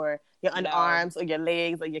arms or your underarms or your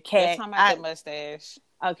legs or your cat. They're talking about the mustache.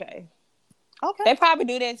 Okay. They probably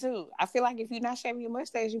do that too. I feel like if you're not shaving your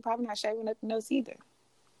mustache, you're probably not shaving nothing else either.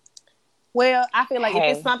 Well, I feel like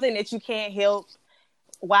if it's something that you can't help,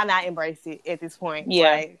 why not embrace it at this point?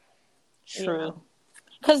 Yeah. Right? True.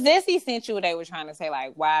 Because that's essentially what they were trying to say.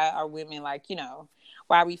 Like, why are women like,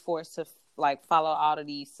 why are we forced to like follow all of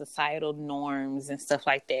these societal norms and stuff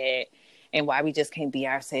like that, and why we just can't be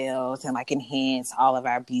ourselves and like enhance all of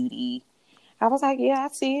our beauty? I was like, yeah,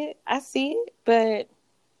 I see it, but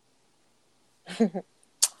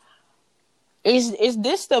is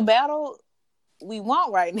this the battle we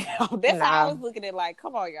want right now? That's how I was looking at, like,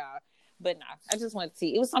 come on, y'all. But nah, I just wanted to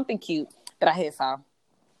see. It was something cute. that I had saw.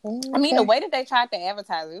 Okay. I mean, the way that they tried to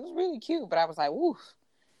advertise it was really cute, but I was like, "Woof,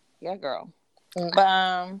 yeah, girl."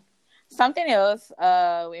 But something else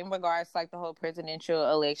in regards to like the whole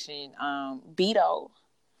presidential election, Beto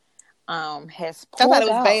has pulled out. I thought it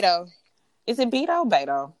was Beto. Is it Beto?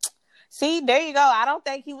 Beto. See, there you go. I don't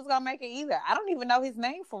think he was gonna make it either. I don't even know his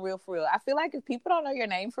name for real. I feel like if people don't know your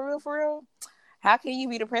name for real, how can you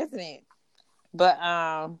be the president? But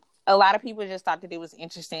a lot of people just thought that it was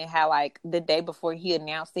interesting how like the day before he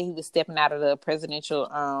announced that he was stepping out of the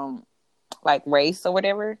presidential like race or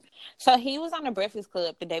whatever. So he was on the Breakfast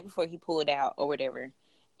Club the day before he pulled out or whatever.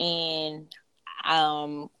 And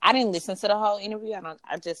I didn't listen to the whole interview.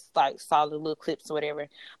 I just like saw the little clips or whatever.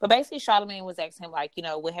 But basically, Charlamagne was asking him like, you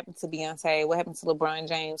know, what happened to Beyonce? What happened to LeBron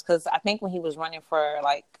James? Because I think when he was running for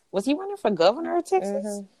like, was he running for governor of Texas?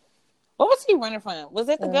 Mm-hmm. What was he running from? Was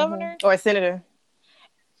it the governor or a senator?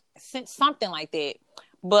 Something like that.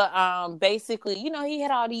 But basically, you know, he had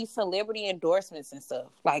all these celebrity endorsements and stuff.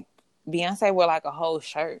 Like Beyonce wore like a whole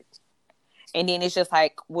shirt. And then it's just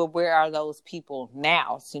like, well, where are those people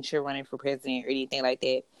now since you're running for president or anything like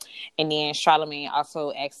that? And then Charlamagne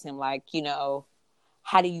also asked him, like, you know,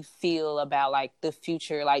 how do you feel about, like, the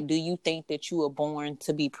future? Like, do you think that you were born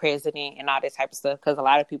to be president and all that type of stuff? Because a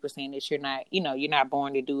lot of people are saying that you're not, you know, you're not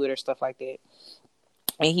born to do it or stuff like that.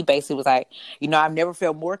 And he basically was like, you know, I've never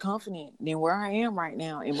felt more confident than where I am right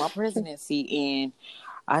now in my presidency. And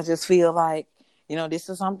I just feel like, you know, this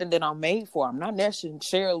is something that I'm made for. I'm not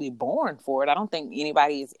necessarily born for it. I don't think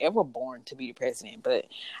anybody is ever born to be the president. But,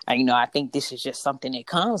 you know, I think this is just something that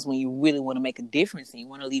comes when you really want to make a difference and you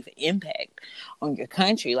want to leave an impact on your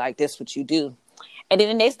country. Like, that's what you do. And then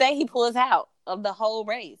the next day he pulls out of the whole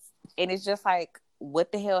race. And it's just like,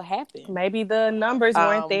 what the hell happened? Maybe the numbers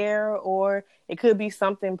weren't there, or it could be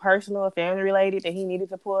something personal or family related that he needed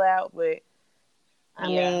to pull out. But, I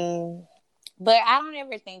mean... But I don't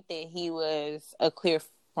ever think that he was a clear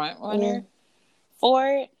front runner for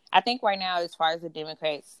it. I think right now, as far as the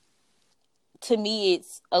Democrats, to me,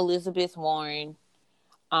 it's Elizabeth Warren,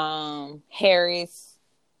 Harris,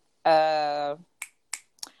 Biden,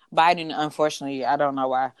 unfortunately, I don't know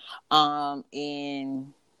why,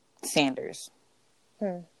 and Sanders.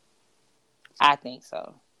 I think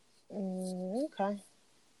so. Okay.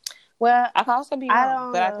 Well, I can also be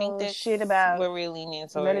wrong, but I think that shit about we're really leaning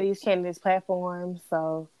into none of these candidates' platforms,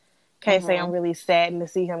 so can't say I'm really saddened to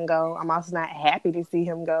see him go. I'm also not happy to see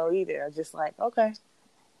him go either. I'm just like, okay.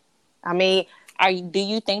 I mean, do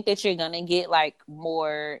you think that you're gonna get like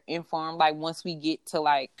more informed, like once we get to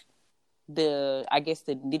like the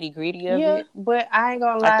nitty gritty of it? But I ain't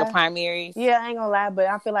gonna lie, like the primaries. Yeah, I ain't gonna lie, but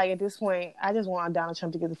I feel like at this point, I just want Donald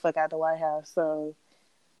Trump to get the fuck out of the White House. So,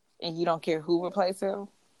 and you don't care who replaces him?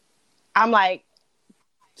 I'm like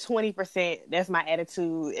 20%. That's my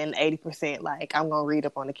attitude, and 80% like I'm gonna read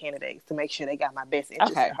up on the candidates to make sure they got my best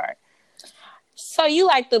interest at heart. So you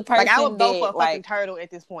like the person? Like I would go for a fucking turtle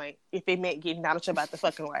at this point if it meant getting Donald Trump out the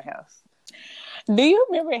fucking White House. Do you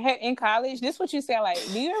remember in college? This is what you sound like.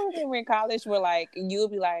 Do you remember in college where like you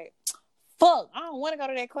would be like, "Fuck, I don't want to go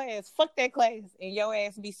to that class. Fuck that class," and your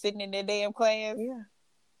ass be sitting in that damn class? Yeah.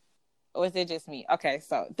 Or is it just me? Okay,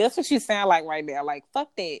 so that's what you sound like right now. Like,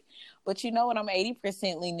 fuck that. But you know what? I'm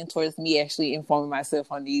 80% leaning towards me actually informing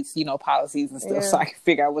myself on these, you know, policies and stuff so I can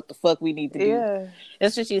figure out what the fuck we need to do.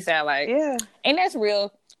 That's what you sound like. Yeah. And that's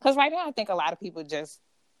real. Because right now I think a lot of people just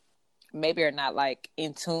maybe are not, like,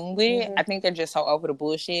 in tune with it. I think they're just so over the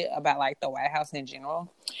bullshit about, like, the White House in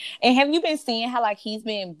general. And have you been seeing how, like, he's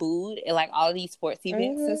been booed at, like, all these sports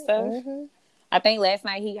events and stuff? I think last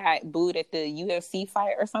night he got booed at the UFC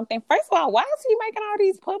fight or something. First of all, why is he making all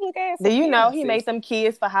these public ass appearances? Do you know he made some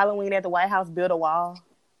kids for Halloween at the White House build a wall?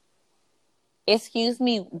 Excuse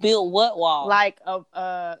me, build what wall? Like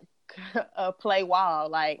a play wall.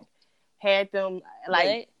 Like had them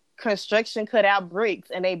like construction cut out bricks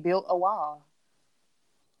and they built a wall.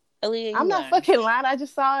 Aaliyah, I'm not fucking lying. I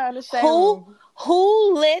just saw it on the show.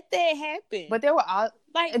 Who let that happen? But there were all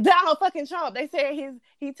like Donald fucking Trump. They said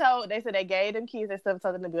they said they gave them kids and stuff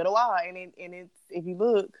told them to build a wall, and it's if you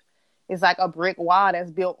look, it's like a brick wall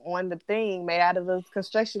that's built on the thing made out of the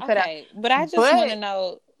construction cut out. But I just want to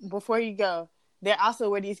know before you go, there also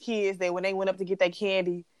were these kids that when they went up to get their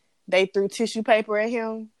candy, they threw tissue paper at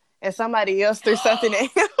him, and somebody else threw something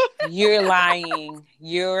at him. You're lying.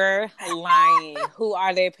 You're lying. Who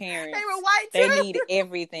are their parents? They were white too. They need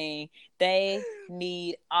everything. They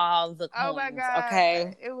need all the coins. Oh my God.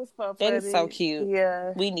 Okay? It was so funny. That is so cute.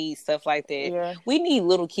 Yeah. We need stuff like that. Yeah. We need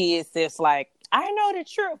little kids that's like, I know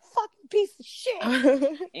that you're a fucking piece of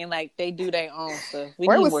shit. And like they do their own stuff.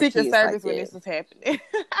 Where was Secret Service when this was happening?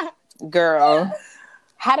 Girl.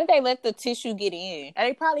 How did they let the tissue get in? And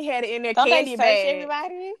they probably had it in their candy bag.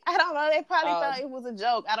 Everybody? I don't know. They probably thought it was a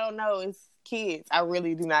joke. I don't know. It's kids. I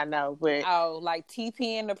really do not know. But like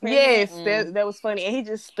TP in the prison? Yes, that was funny. And he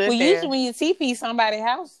just stood there. Usually when you TP somebody's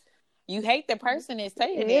house, you hate the person that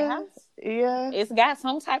stayed in their house. Yeah. It's got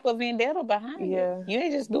some type of vendetta behind it. You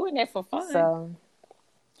ain't just doing that for fun. So.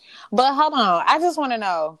 But hold on. I just want to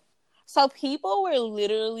know. So people were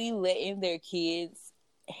literally letting their kids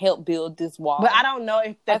help build this wall. But I don't know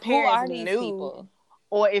if the parents knew people?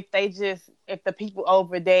 Or if the people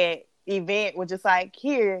over that event were just like,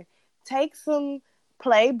 here, take some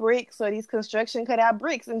play bricks or these construction cutout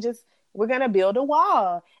bricks and we're going to build a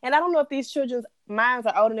wall. And I don't know if these children's minds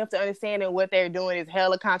are old enough to understand that what they're doing is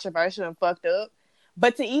hella controversial and fucked up.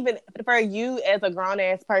 But for you as a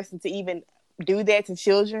grown-ass person to even do that to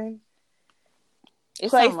children,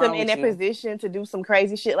 place them in that position to do some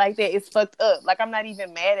crazy shit like that, it's fucked up. Like, I'm not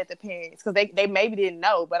even mad at the parents because they maybe didn't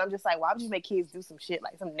know, but I'm just like, why would you make kids do some shit,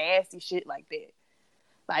 like some nasty shit like that?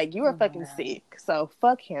 Like, you are fucking sick. So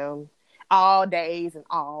fuck him all days and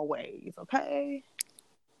all ways, okay?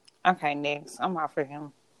 Okay, next. I'm out for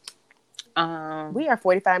him. We are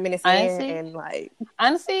 45 minutes in, and like,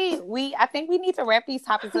 honestly, I think we need to wrap these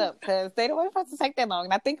topics up because they don't want us to take that long.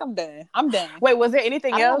 And I think I'm done. Wait, was there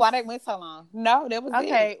anything else? I don't know why they went so long. No, that was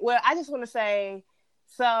okay. Well, I just want to say,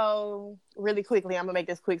 so really quickly, I'm gonna make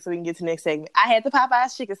this quick so we can get to the next segment. I had the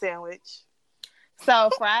Popeyes chicken sandwich.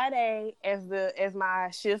 So Friday, as my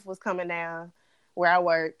shift was coming down where I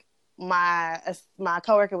work, my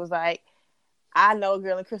coworker was like, I know a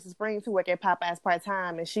girl in Crystal Springs who work at Popeyes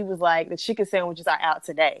part-time, and she was like, the chicken sandwiches are out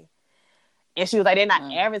today. And she was like, they're not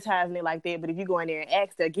advertising it like that, but if you go in there and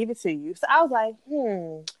ask, they'll give it to you. So I was like,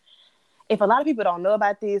 if a lot of people don't know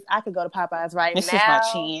about this, I could go to Popeyes right now. This is my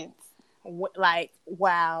chance. Like,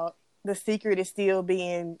 wow, the secret is still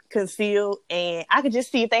being concealed, and I could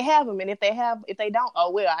just see if they have them, and if they don't,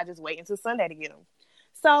 oh well, I just wait until Sunday to get them.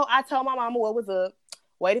 So I told my mama what was up,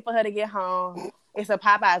 waited for her to get home. It's a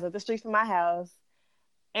Popeyes up the street from my house.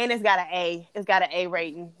 And it's got an A. It's got an A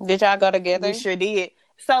rating. Did y'all go together? We sure did.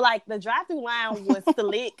 So, like, the drive-thru line was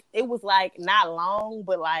slick. It was, like, not long,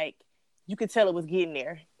 but, like, you could tell it was getting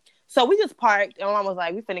there. So we just parked, and my mom was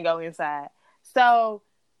like, we finna go inside. So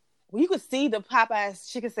you could see the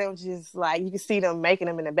Popeyes chicken sandwiches, like, you could see them making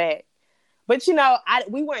them in the back. But, you know,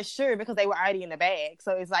 we weren't sure because they were already in the bag.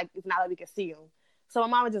 So it's like, it's not like we could see them. So my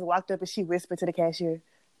mama just walked up and she whispered to the cashier,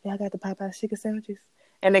 y'all got the Popeyes chicken sandwiches?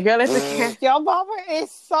 And the girl at the counter... Your mama is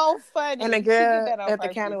so funny. And the girl at the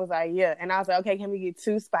counter was like, yeah. And I was like, okay, can we get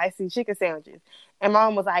 2 spicy chicken sandwiches? And my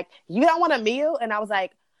mom was like, you don't want a meal? And I was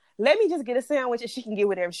like, let me just get a sandwich and she can get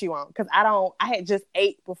whatever she wants. Because I had just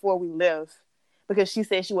ate before we left because she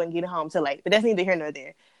said she wouldn't get home till late. But that's neither here nor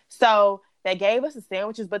there. So they gave us the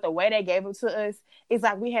sandwiches, but the way they gave them to us, it's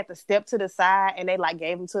like we had to step to the side and they like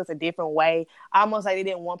gave them to us a different way. Almost like they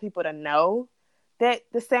didn't want people to know that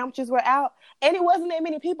the sandwiches were out. And it wasn't that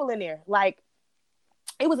many people in there. Like,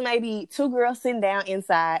 it was maybe 2 girls sitting down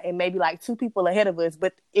inside and maybe like 2 people ahead of us,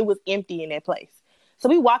 but it was empty in that place. So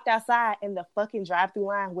we walked outside and the fucking drive-thru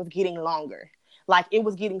line was getting longer. Like, it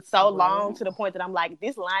was getting so long to the point that I'm like,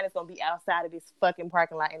 this line is going to be outside of this fucking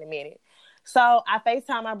parking lot in a minute. So I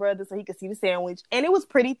FaceTimed my brother so he could see the sandwich. And it was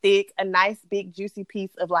pretty thick, a nice, big, juicy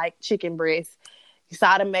piece of, like, chicken breast. You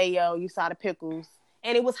saw the mayo, you saw the pickles,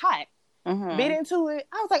 and it was hot. Bit into it.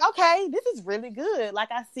 I was like, okay, this is really good. Like,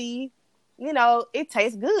 I see, you know, it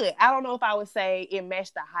tastes good. I don't know if I would say it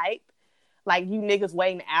matched the hype. Like, you niggas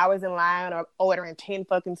waiting hours in line or ordering 10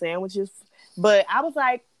 fucking sandwiches. But I was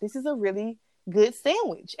like, this is a really good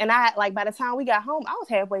sandwich. And by the time we got home, I was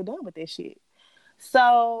halfway done with this shit.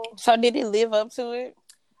 So did it live up to it?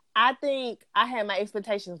 I think I had my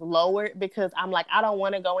expectations lowered because I'm like, I don't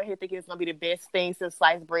want to go in here thinking it's going to be the best thing since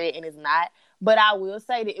sliced bread, and it's not. But I will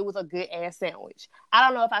say that it was a good ass sandwich. I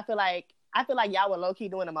don't know if I feel like y'all were low key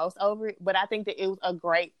doing the most over it, but I think that it was a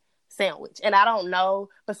great sandwich. And I don't know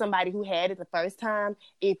for somebody who had it the first time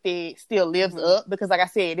if it still lives up, because like I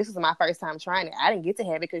said, this was my first time trying it. I didn't get to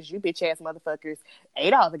have it because you bitch ass motherfuckers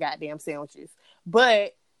ate all the goddamn sandwiches.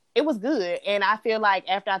 But it was good. And I feel like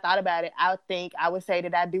after I thought about it, I think I would say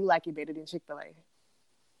that I do like it better than Chick-fil-A.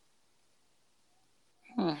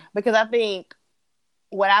 Because I think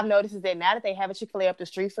what I've noticed is that now that they have a Chick-fil-A up the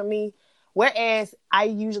street from me, whereas I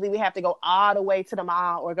usually would have to go all the way to the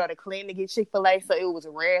mall or go to Clinton to get Chick-fil-A, so it was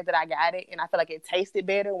rare that I got it, and I feel like it tasted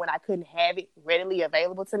better when I couldn't have it readily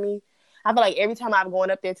available to me. I feel like every time I've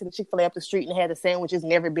gone up there to the Chick-fil-A up the street and had a sandwich, it's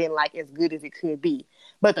never been like as good as it could be.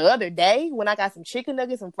 But the other day, when I got some chicken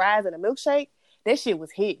nuggets, some fries, and a milkshake, that shit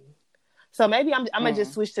was hitting. So maybe I'm gonna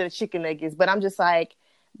just switch to the chicken nuggets, but I'm just like,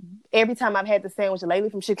 every time I've had the sandwich lately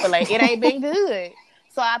from Chick-fil-A, it ain't been good.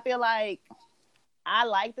 So I feel like I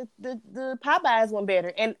like the Popeyes one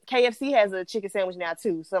better. And KFC has a chicken sandwich now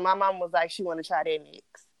too. So my mom was like, she want to try that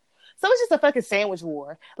next. So it's just a fucking sandwich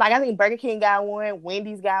war. Like, I think Burger King got one,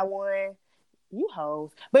 Wendy's got one. You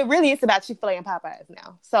hoes. But really, it's about Chick-fil-A and Popeyes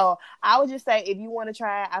now. So I would just say, if you want to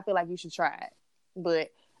try it, I feel like you should try it. But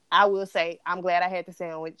I will say, I'm glad I had the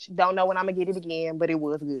sandwich. Don't know when I'm going to get it again, but it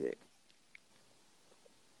was good.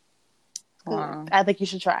 Wow. I think you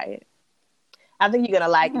should try it. I think you're going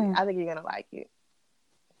to like it. I think you're going to like it.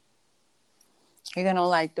 You're going to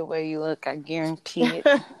like the way you look, I guarantee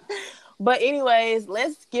it. But anyways,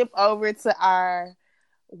 let's skip over to our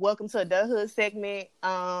Welcome to Adulthood segment.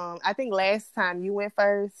 I think last time you went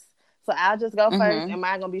first, so I'll just go first, and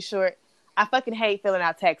mine gonna be short. I fucking hate filling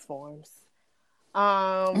out tax forms.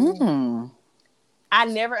 I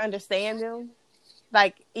never understand them.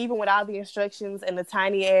 Like, even with all the instructions and the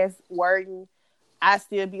tiny ass wording, I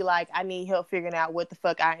still be like, I need help figuring out what the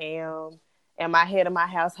fuck I am. Am I head of my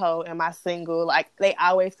household? Am I single? Like, they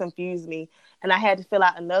always confuse me. And I had to fill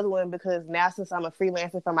out another one because now, since I'm a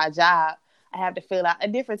freelancer for my job, I have to fill out a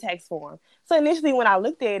different tax form. So initially, when I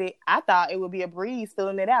looked at it, I thought it would be a breeze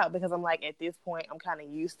filling it out because I'm like, at this point, I'm kind of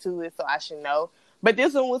used to it, so I should know. But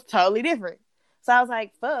this one was totally different. So I was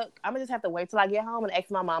like, fuck, I'm going to just have to wait till I get home and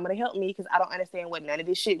ask my mama to help me because I don't understand what none of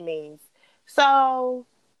this shit means. So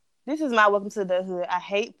this is my Welcome to Adulthood. I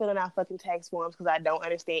hate filling out fucking tax forms because I don't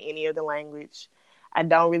understand any of the language. I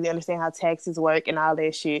don't really understand how taxes work and all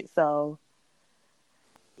that shit. So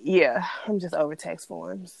yeah, I'm just over tax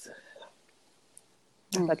forms.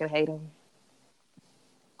 I fucking hate them.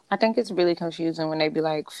 I think it's really confusing when they be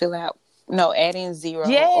like, add in 0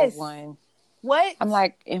 or 1. What? I'm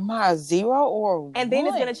like, am I a 0 or 1? And then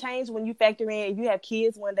it's going to change when you factor in if you have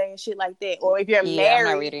kids one day and shit like that. Or if you're married.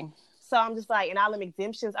 I'm not reading. So I'm just like, and all them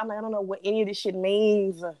exemptions, I'm like, I don't know what any of this shit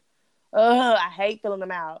means. I hate filling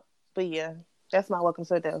them out. But yeah, that's my Welcome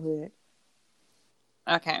to Adulthood.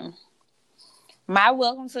 Okay. My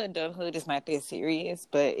Welcome to Adulthood is not that serious,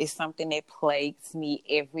 but it's something that plagues me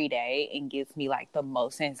every day and gives me like the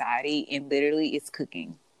most anxiety, and literally it's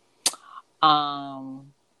cooking.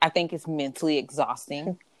 I think it's mentally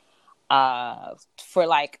exhausting. For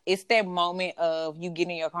like, it's that moment of you get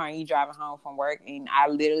in your car and you driving home from work, and I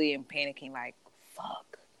literally am panicking like,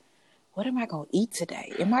 fuck, what am I going to eat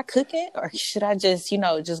today? Am I cooking? Or should I just,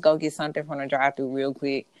 just go get something from the drive-thru real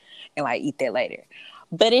quick and like eat that later?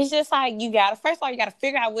 But it's just like, first of all, you got to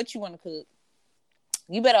figure out what you want to cook.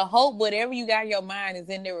 You better hope whatever you got in your mind is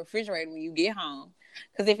in the refrigerator when you get home.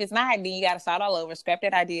 Because if it's not, then you got to start all over, scrap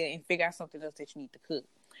that idea, and figure out something else that you need to cook.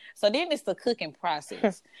 So then it's the cooking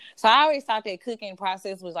process. So I always thought that cooking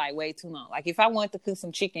process was like way too long. Like, if I wanted to cook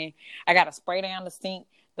some chicken, I got to spray down the sink,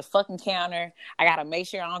 the fucking counter. I got to make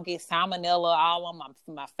sure I don't get salmonella all on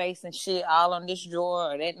my face and shit, all on this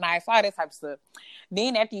drawer or that knife, all that type of stuff.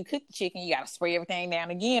 Then after you cook the chicken, you got to spray everything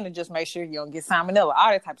down again and just make sure you don't get salmonella,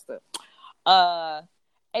 all that type of stuff.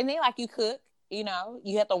 And then like you cook, you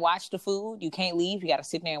have to watch the food. You can't leave. You got to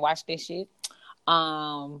sit there and watch that shit.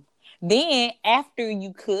 Then after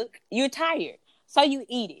you cook, you're tired. So you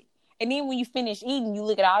eat it. And then when you finish eating, you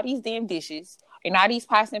look at all these damn dishes and all these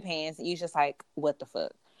pots and pans, and you're just like, what the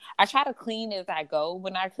fuck? I try to clean as I go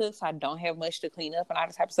when I cook, so I don't have much to clean up and all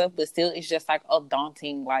this type of stuff, but still it's just like a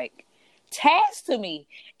daunting like task to me.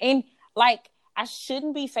 And like, I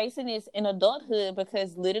shouldn't be facing this in adulthood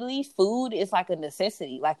because literally food is like a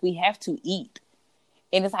necessity. Like, we have to eat.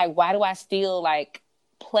 And it's like, why do I still like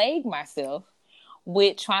plague myself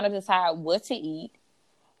with trying to decide what to eat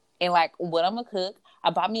and like what I'm gonna cook?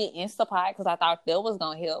 I bought me an Instapot because I thought that was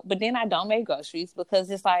gonna help, but then I don't make groceries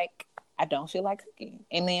because it's like I don't feel like cooking,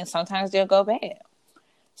 and then sometimes they'll go bad.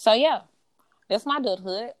 So yeah, that's my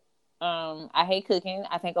adulthood. I hate cooking.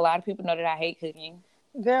 I think a lot of people know that I hate cooking.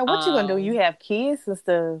 Girl, what you gonna do? You have kids and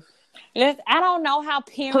stuff. I don't know how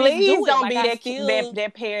parents Please do it. Don't be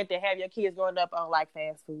that parent that have your kids growing up on like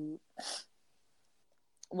fast food.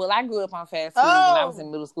 Well, I grew up on fast food when I was in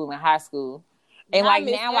middle school and high school. And like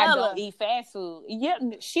now I don't eat fast food. Yeah,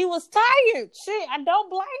 she was tired. Shit, I don't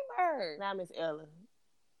blame her. Not Miss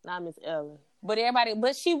Ella.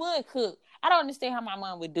 But she would cook. I don't understand how my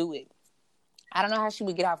mom would do it. I don't know how she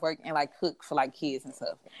would get off work and like cook for like kids and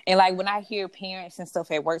stuff. And like when I hear parents and stuff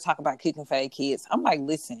at work talk about cooking for their kids, I'm like,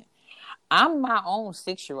 listen, I'm my own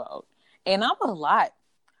 6-year-old and I'm a lot.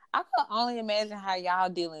 I could only imagine how y'all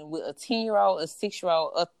dealing with a 10-year-old, a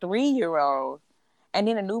 6-year-old, a 3-year-old, and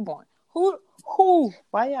then a newborn. Who?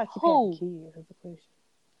 Why y'all keep having kids? That's the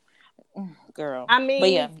question. Girl. I mean,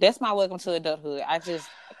 but yeah, that's my welcome to adulthood.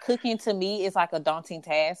 cooking to me is like a daunting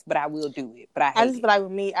task, but I will do it. But I just feel like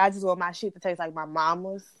with me, I just want my shit to taste like my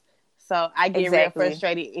mama's. So I get real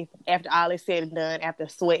frustrated if after all is said and done, after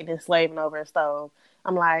sweating and slaving over a stove,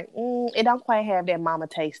 I'm like, it don't quite have that mama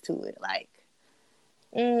taste to it. Like,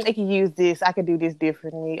 it can use this. I could do this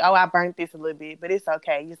differently. Oh, I burnt this a little bit, but it's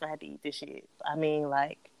okay. You just don't have to eat this shit. I mean,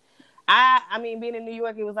 like, I mean, being in New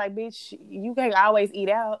York, it was like, bitch, you can't always eat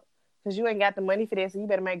out because you ain't got the money for that, so you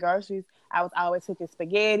better make groceries. I was always cooking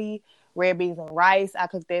spaghetti, red beans and rice. I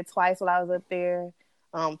cooked that twice while I was up there.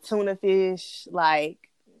 Tuna fish, like,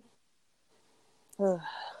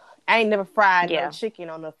 I ain't never fried no chicken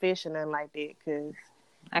on the fish or nothing like that because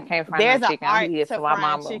I can't find no chicken. There's an art to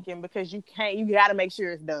frying chicken because you got to make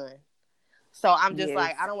sure it's done. So I'm just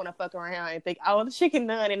like, I don't want to fuck around and think, oh, the chicken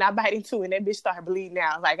done, and I bite into it, and that bitch started bleeding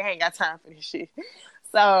out. I was like, I ain't got time for this shit.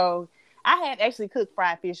 So I had actually cooked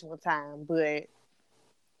fried fish one time, but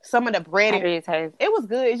some of the breading, it was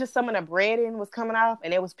good. It's just some of the breading was coming off,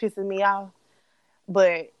 and it was pissing me off.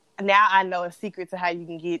 But now I know a secret to how you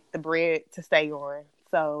can get the bread to stay on.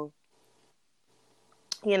 So,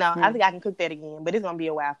 you know, I think I can cook that again, but it's going to be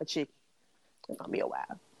a while for chicken. It's going to be a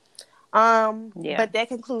while. But that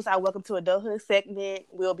concludes our Welcome to Adulthood segment.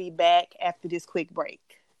 We'll be back after this quick break.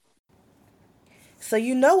 So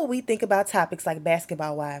you know what we think about topics like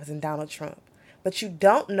basketball wives and Donald Trump, but you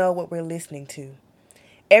don't know what we're listening to.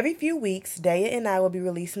 Every few weeks, Daya and I will be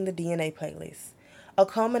releasing the DNA playlist, a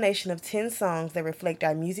culmination of 10 songs that reflect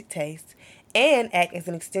our music tastes and act as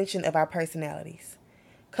an extension of our personalities.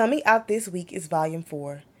 Coming out this week is Volume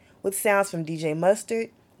 4, with sounds from DJ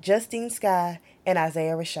Mustard, Justine Skye, and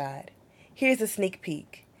Isaiah Rashad. Here's a sneak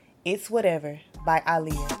peek. It's Whatever by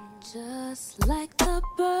Aaliyah. Just like the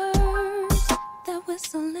birds that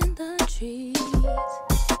whistle in the trees,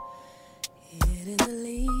 hid in the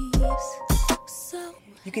leaves. So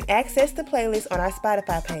you can access the playlist on our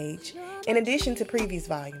Spotify page, in addition to previous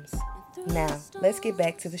volumes. Now, let's get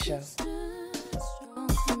back to the show.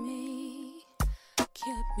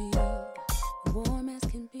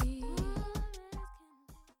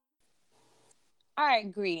 All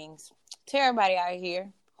right, greetings to everybody out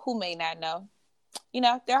here who may not know. You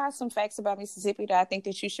know, there are some facts about Mississippi that I think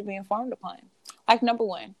that you should be informed upon. Like, number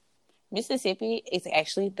one, Mississippi is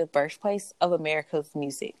actually the birthplace of America's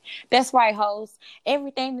music. That's right, hoes.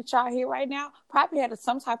 Everything that y'all hear right now probably had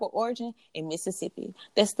some type of origin in Mississippi.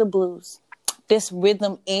 That's the blues. That's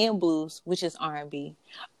rhythm and blues, which is R&B.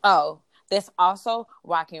 Oh, that's also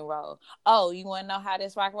rock and roll. Oh, you want to know how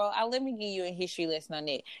this rock and roll? Let me give you a history lesson on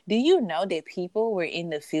it. Do you know that people were in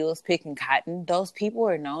the fields picking cotton? Those people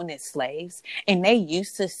were known as slaves, and they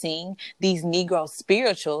used to sing these Negro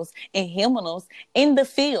spirituals and hymnals in the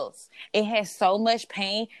fields. It has so much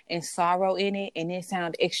pain and sorrow in it, and it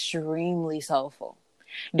sounds extremely soulful.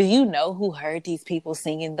 Do you know who heard these people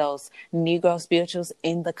singing those Negro spirituals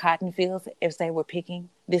in the cotton fields as they were picking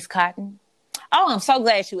this cotton? Oh, I'm so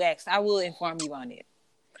glad you asked. I will inform you on it.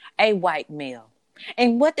 A white male.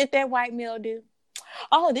 And what did that white male do?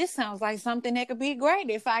 Oh, this sounds like something that could be great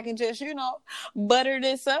if I can just, butter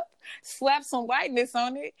this up, slap some whiteness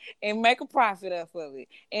on it, and make a profit off of it.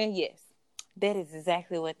 And yes, that is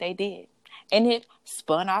exactly what they did. And it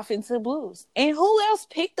spun off into blues. And who else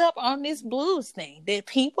picked up on this blues thing that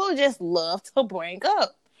people just love to bring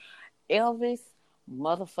up? Elvis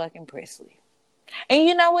motherfucking Presley. And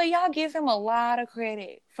you know what? Y'all give him a lot of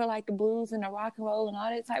credit for like the blues and the rock and roll and all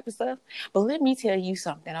that type of stuff. But let me tell you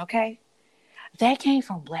something, okay? That came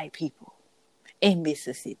from Black people in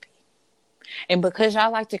Mississippi. And because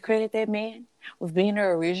y'all like to credit that man with being the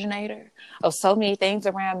originator of so many things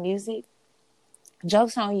around music,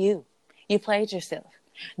 joke's on you. You played yourself.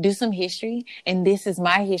 Do some history, and this is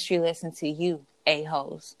my history lesson to you,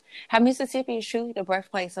 a-holes. How Mississippi is truly the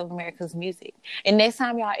birthplace of America's music. And next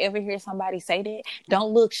time y'all ever hear somebody say that,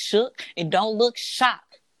 don't look shook and don't look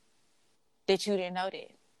shocked that you didn't know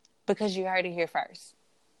that, because you heard it here first.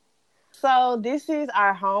 So this is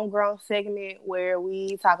our homegrown segment where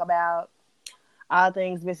we talk about all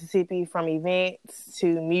things Mississippi, from events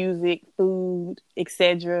to music, food,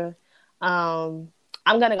 etc.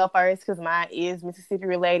 I'm going to go first because mine is Mississippi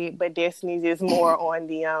related, but Destiny's is more on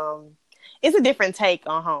the, it's a different take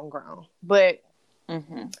on homegrown. But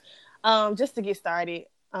just to get started,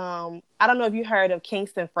 I don't know if you heard of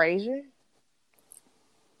Kingston Frazier.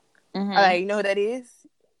 You know who that is?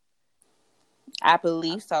 I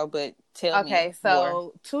believe so, but tell me. Okay,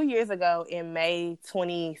 so 2 years ago in May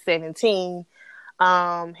 2017,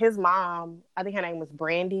 his mom, I think her name was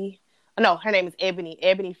Brandy. No, her name is Ebony.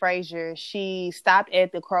 Ebony Frazier. She stopped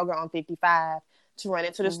at the Kroger on 55 to run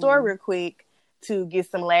into the store real quick to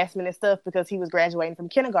get some last minute stuff because he was graduating from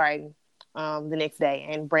kindergarten. the next day,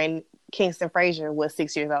 and Brandon Kingston Frazier was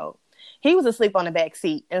 6 years old. He was asleep on the back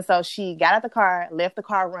seat, and so she got out the car, left the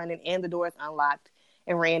car running, and the doors unlocked,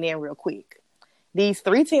 and ran in real quick. These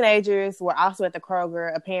 3 teenagers were also at the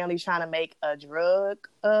Kroger, apparently trying to make a drug,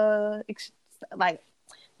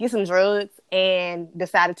 get some drugs, and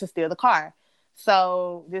decided to steal the car.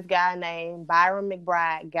 So this guy named Byron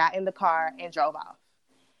McBride got in the car and drove off.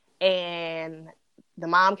 And the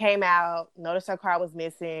mom came out, noticed her car was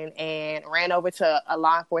missing, and ran over to a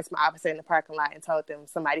law enforcement officer in the parking lot and told them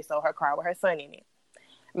somebody stole her car with her son in it.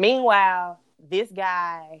 Meanwhile, this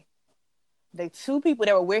guy, the 2 people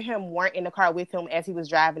that were with him weren't in the car with him as he was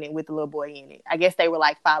driving it with the little boy in it. I guess they were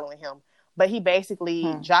like following him. But he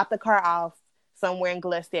basically dropped the car off somewhere in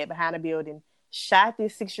Gluckstadt behind a building, shot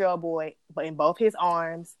this 6-year-old boy in both his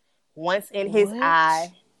arms, once in his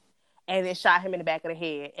eye, and then shot him in the back of the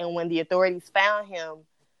head. And when the authorities found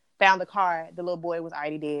the car, the little boy was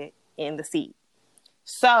already dead in the seat.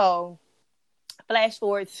 So, flash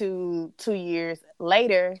forward to 2 years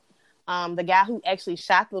later, the guy who actually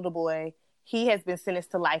shot the little boy, he has been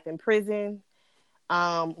sentenced to life in prison.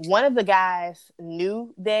 One of the guys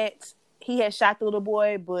knew that he had shot the little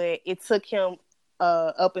boy, but it took him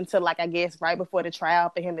up until, like, I guess right before the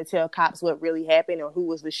trial for him to tell cops what really happened or who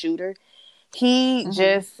was the shooter. He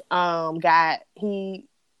just got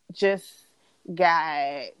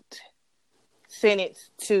sentenced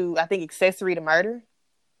to, I think, accessory to murder.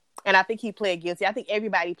 And I think he pled guilty. I think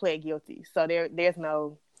everybody pled guilty. So there's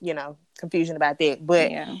no, confusion about that.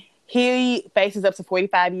 But he faces up to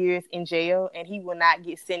 45 years in jail, and he will not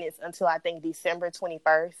get sentenced until, I think, December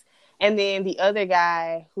 21st. And then the other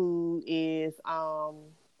guy who is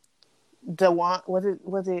DeJuan,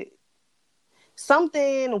 was it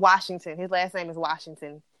something Washington? His last name is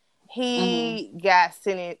Washington. He got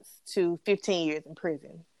sentenced to 15 years in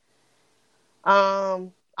prison.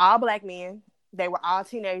 All black men. They were all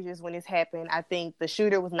teenagers when this happened. I think the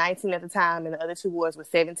shooter was 19 at the time, and the other 2 boys were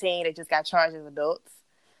 17. They just got charged as adults.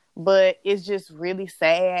 But it's just really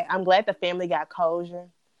sad. I'm glad the family got closure.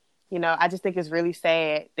 I just think it's really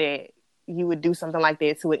sad that you would do something like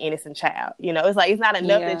that to an innocent child. It's like, it's not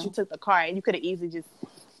enough that you took the car, and you could have easily just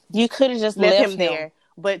left him there.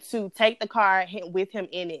 But to take the car with him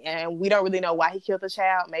in it, and we don't really know why he killed the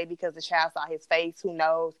child. Maybe because the child saw his face, who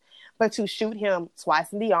knows? But to shoot him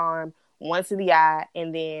twice in the arm, once in the eye,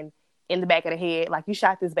 and then in the back of the head, like, you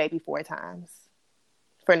shot this baby 4 times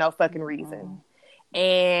for no fucking reason.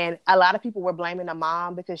 And a lot of people were blaming the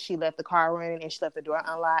mom because she left the car running and she left the door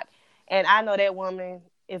unlocked. And I know that woman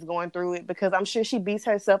is going through it because I'm sure she beats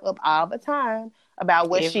herself up all the time about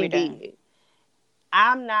what she did.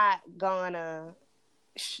 I'm not gonna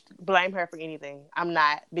blame her for anything. I'm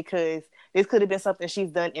not, because this could have been something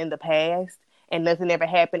she's done in the past and nothing ever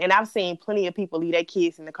happened. And I've seen plenty of people leave their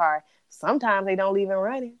kids in the car. Sometimes they don't leave them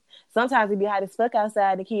running. Sometimes they be hot as fuck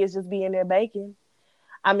outside. The kids just be in there baking.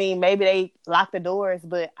 I mean, maybe they lock the doors,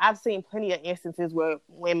 but I've seen plenty of instances where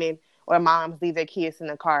women or moms leave their kids in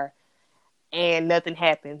the car and nothing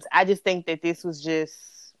happens. I just think that this was just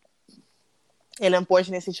an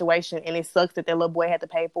unfortunate situation, and it sucks that little boy had to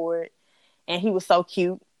pay for it. And he was so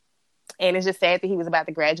cute. And it's just sad that he was about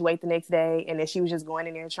to graduate the next day, and that she was just going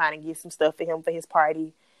in there trying to get some stuff for him for his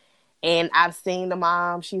party. And I've seen the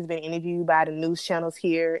mom. She's been interviewed by the news channels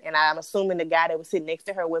here, and I'm assuming the guy that was sitting next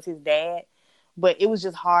to her was his dad. But it was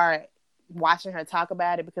just hard watching her talk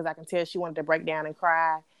about it because I can tell she wanted to break down and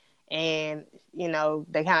cry. And,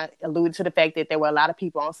 they kind of alluded to the fact that there were a lot of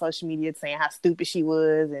people on social media saying how stupid she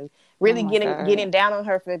was and really getting down on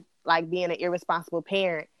her for, like, being an irresponsible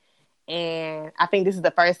parent. And I think this is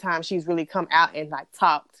the first time she's really come out and, like,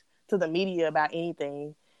 talked to the media about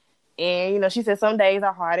anything. And, she said some days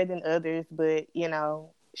are harder than others, but,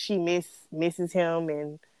 she misses him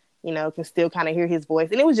and, can still kind of hear his voice.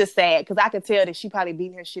 And it was just sad because I could tell that she probably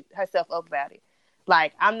beating herself up about it.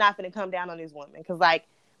 Like, I'm not going to come down on this woman because, like,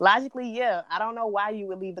 logically, I don't know why you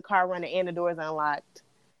would leave the car running and the doors unlocked,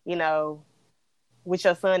 with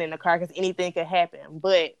your son in the car, because anything could happen.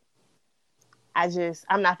 But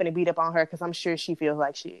I'm not going to beat up on her because I'm sure she feels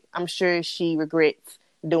like shit. I'm sure she regrets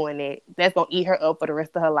doing it. That's going to eat her up for the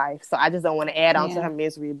rest of her life. So I just don't want to add on to her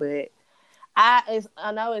misery. But I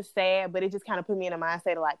know it's sad, but it just kind of put me in a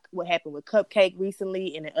mindset of, like, what happened with Cupcake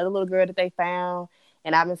recently and the other little girl that they found.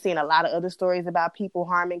 And I've been seeing a lot of other stories about people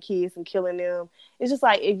harming kids and killing them. It's just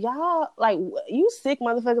like, if y'all, like, you sick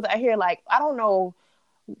motherfuckers out here, like, I don't know,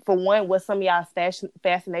 for one, what some of y'all's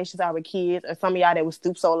fascinations are with kids, or some of y'all that would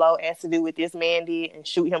stoop so low as to do what this man did and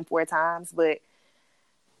shoot him 4 times. But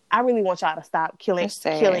I really want y'all to stop killing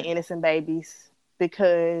innocent babies,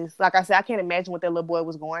 because, like I said, I can't imagine what that little boy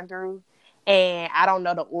was going through. And I don't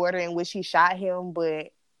know the order in which he shot him,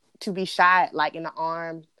 but to be shot like in the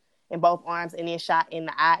arm, in both arms, and then shot in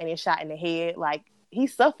the eye, and then shot in the head, like he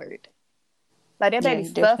suffered. Like that baby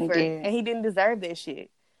suffered, and he didn't deserve that shit.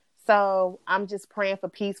 So I'm just praying for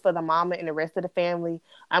peace for the mama and the rest of the family.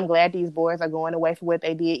 I'm glad these boys are going away for what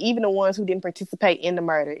they did. Even the ones who didn't participate in the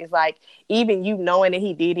murder. It's like, even you knowing that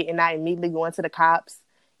he did it and not immediately going to the cops,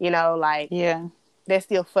 you know, like, yeah, that's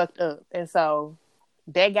still fucked up. And so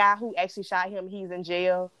that guy who actually shot him, he's in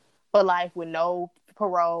jail for life with no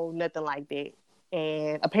parole, nothing like that.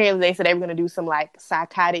 And apparently they said they were going to do some like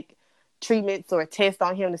psychotic treatments or tests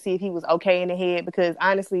on him to see if he was okay in the head, because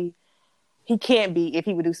honestly, he can't be if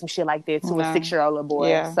he would do some shit like that to a 6-year-old little boy.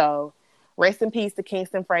 Yeah. So rest in peace to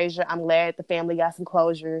Kingston Frazier. I'm glad the family got some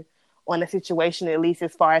closure on the situation, at least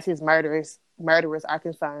as far as his murderers are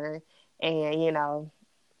concerned. And, you know,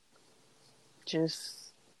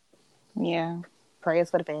 just prayers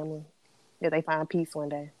for the family that they find peace one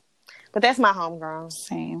day. But that's my homegrown.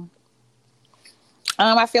 Same.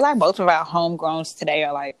 I feel like both of our homegrowns today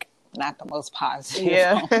are like not the most positive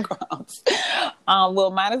homegrowns. Well,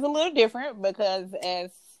 mine is a little different because,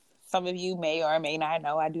 as some of you may or may not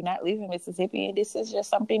know, I do not live in Mississippi, and this is just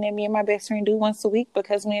something that me and my best friend do once a week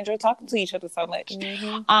because we enjoy talking to each other so much.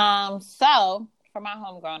 Mm-hmm. So for my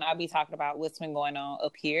homegrown, I'll be talking about what's been going on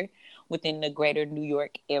up here within the greater New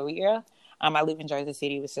York area. I live in Jersey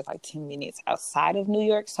City, which is like 10 minutes outside of New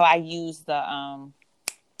York, so I use the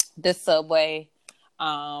subway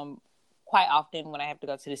quite often when I have to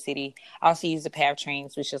go to the city. I also use the PATH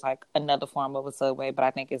trains, which is like another form of a subway, but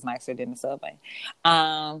I think it's nicer than the subway.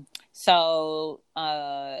 So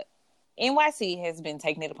NYC has been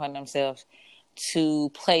taking it upon themselves to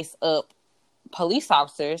place up police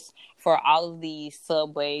officers for all of these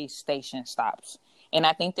subway station stops. And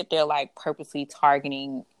I think that they're like purposely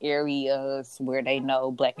targeting areas where they know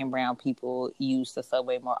Black and brown people use the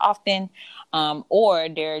subway more often. Or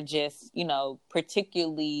they're just, you know,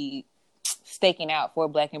 particularly staking out for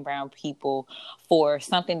Black and brown people for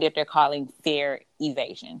something that they're calling fare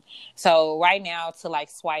evasion. So right now, to like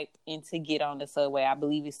swipe and to get on the subway, I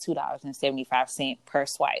believe it's $2.75 per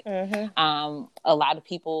swipe. Mm-hmm. A lot of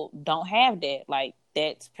people don't have that. Like,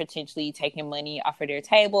 that's potentially taking money off of their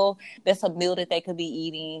table. That's a meal that they could be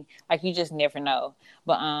eating. Like, you just never know.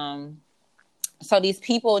 But so these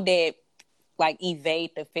people that like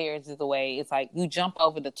evade the fares is the way. It's like you jump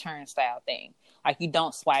over the turnstile thing. Like, you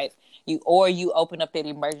don't swipe, you open up that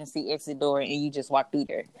emergency exit door and you just walk through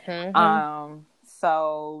there. Mm-hmm.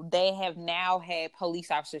 So they have now had police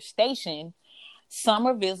officers stationed. Some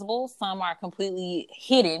are visible, some are completely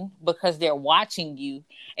hidden because they're watching you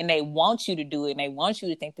and they want you to do it and they want you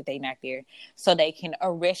to think that they're not there, so they can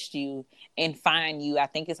arrest you and fine you. I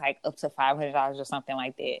think it's like up to $500 or something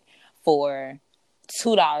like that for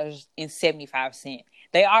 $2.75.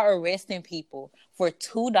 They are arresting people for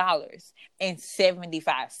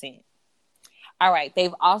 $2.75. All right.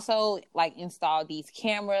 They've also like installed these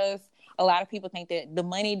cameras. A lot of people think that the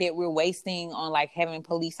money that we're wasting on like having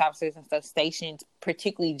police officers and stuff stationed,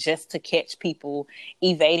 particularly just to catch people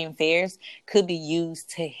evading fares, could be used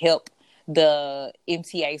to help the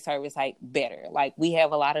MTA service like better. Like, we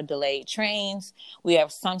have a lot of delayed trains. We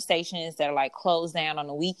have some stations that are like closed down on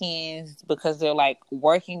the weekends because they're like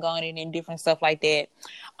working on it and different stuff like that.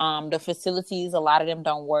 The facilities, a lot of them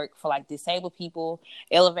don't work for like disabled people.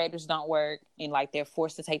 Elevators don't work and like they're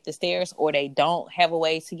forced to take the stairs, or they don't have a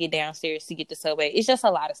way to get downstairs to get the subway. It's just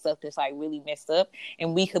a lot of stuff that's like really messed up,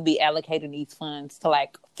 and we could be allocating these funds to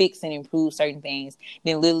like fix and improve certain things,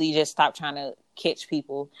 then literally just stop trying to catch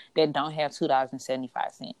people that don't have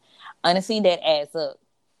 $2.75. Honestly, that adds up.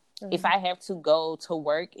 Mm-hmm. If I have to go to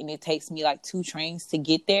work and it takes me like 2 trains to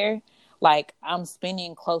get there, like I'm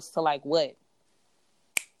spending close to like what?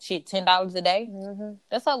 Shit, $10 a day? Mm-hmm.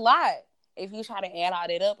 That's a lot. If you try to add all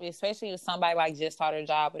that up, especially if somebody like just started a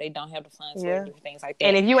job but they don't have the funds for different things like that.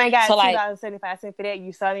 And if you ain't got $2.75 for that,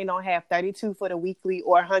 you suddenly don't have $32 for the weekly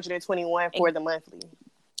or $121 for the monthly.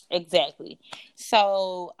 Exactly.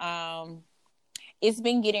 So, it's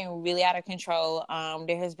been getting really out of control.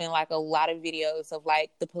 There has been like a lot of videos of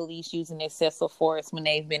like the police using excessive force when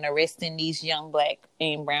they've been arresting these young Black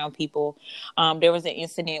and brown people. There was an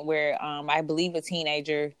incident where I believe a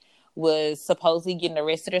teenager was supposedly getting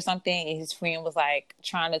arrested or something, and his friend was like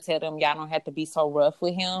trying to tell them, y'all don't have to be so rough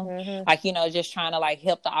with him. Mm-hmm. Like, you know, just trying to like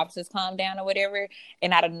help the officers calm down or whatever.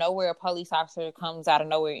 And out of nowhere, a police officer comes out of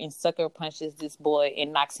nowhere and sucker punches this boy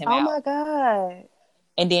and knocks him out. Oh my God.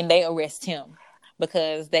 And then they arrest him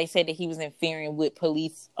because they said that he was interfering with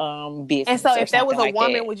police business. And so if that was a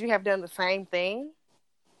woman, would you have done the same thing?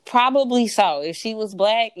 Probably so. If she was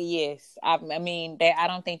Black, yes. I mean, I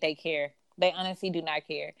don't think they care They honestly do not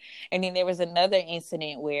care. And then there was another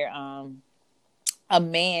incident where a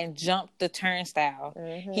man jumped the turnstile.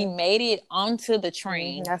 Mm-hmm. He made it onto the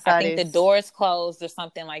train. Mm-hmm. I think the doors closed or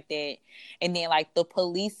something like that. And then like the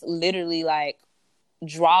police literally like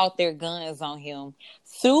drawed their guns on him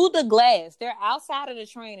through the glass. They're outside of the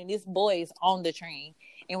train and this boy is on the train.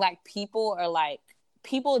 And like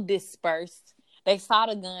people dispersed. They saw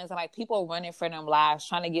the guns and like people running for their lives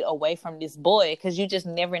trying to get away from this boy, because you just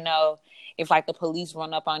never know if like the police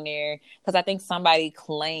run up on there. Because I think somebody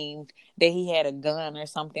claimed that he had a gun or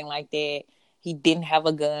something like that. He didn't have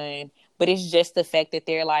a gun, but it's just the fact that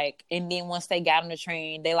they're like, and then once they got on the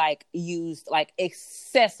train, they like used like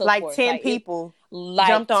excessive like force. 10 people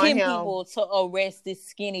jumped on 10 him. people to arrest this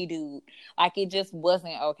skinny dude. Like it just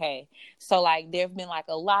wasn't okay. So like there've been like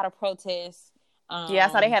a lot of protests. Yeah,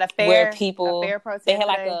 so they had a fair protest. They had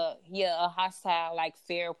like a hostile like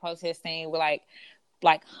fair protesting where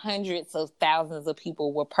like hundreds of thousands of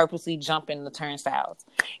people were purposely jumping the turnstiles,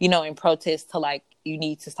 you know, in protest to like, you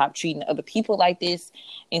need to stop treating other people like this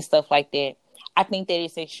and stuff like that. I think that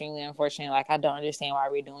it's extremely unfortunate. Like I don't understand why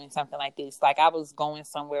we're doing something like this. Like I was going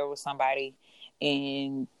somewhere with somebody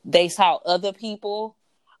and they saw other people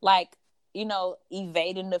like, you know,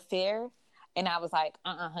 evading the fair. And I was like,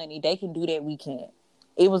 honey, they can do that. We can't.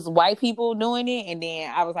 It was white people doing it. And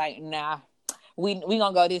then I was like, nah, we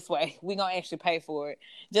gonna go this way. We gonna actually pay for it.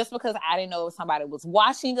 Just because I didn't know if somebody was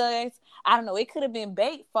watching us. I don't know. It could have been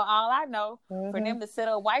bait for all I know. Mm-hmm. For them to set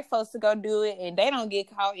up white folks to go do it and they don't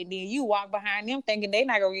get caught. And then you walk behind them thinking they're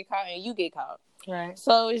not gonna get caught and you get caught. Right.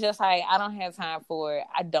 So it's just like, I don't have time for it.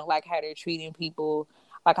 I don't like how they're treating people.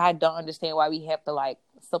 Like, I don't understand why we have to, like,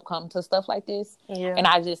 succumb to stuff like this. Yeah. And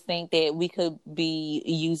I just think that we could be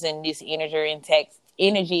using this energy and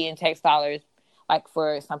tax dollars, like,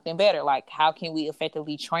 for something better. Like, how can we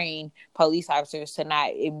effectively train police officers to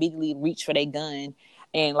not immediately reach for their gun?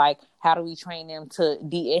 And, like, how do we train them to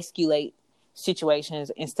de-escalate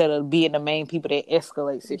situations instead of being the main people that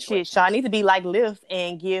escalate situations? Shit, y'all need to be like Lyft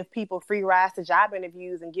and give people free rides to job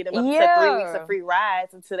interviews and get them up to 3 weeks of free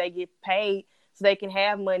rides until they get paid, so they can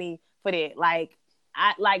have money for that. Like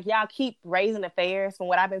y'all keep raising the fares from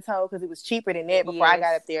what I've been told, because it was cheaper than that before I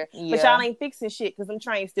got up there. Yeah. But y'all ain't fixing shit, because them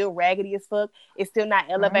trains still raggedy as fuck. It's still not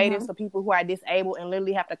elevators for people who are disabled and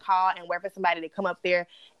literally have to call and wait for somebody to come up there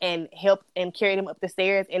and help and carry them up the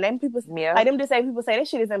stairs. And them people, like them disabled people, say that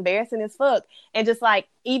shit is embarrassing as fuck. And just like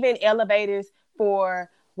even elevators for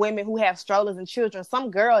women who have strollers and children. Some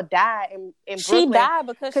girl died in Brooklyn. She died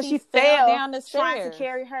because she fell down the stairs trying to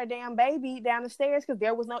carry her damn baby down the stairs because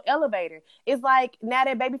there was no elevator. It's like, now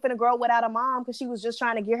that baby finna grow up without a mom because she was just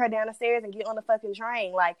trying to get her down the stairs and get on the fucking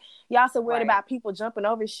train. Like, y'all so worried about people jumping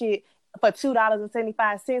over shit for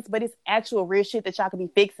 $2.75, but it's actual real shit that y'all could be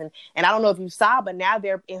fixing. And I don't know if you saw, but now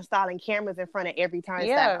they're installing cameras in front of every turnstile.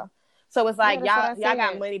 Yeah. So it's like, y'all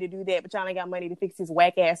got money to do that, but y'all ain't got money to fix this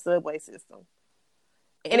whack-ass subway system.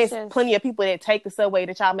 And it's plenty of people that take the subway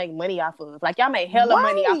that y'all make money off of. Like, y'all make hella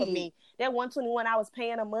money off of me. That $121 I was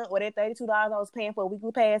paying a month, or that $32 I was paying for a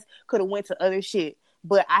weekly pass could have went to other shit.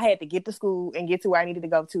 But I had to get to school and get to where I needed to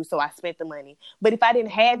go to, so I spent the money. But if I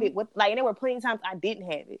didn't have it, and there were plenty of times I didn't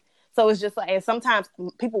have it. So it's just like, and sometimes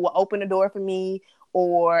people will open the door for me,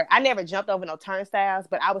 or I never jumped over no turnstiles,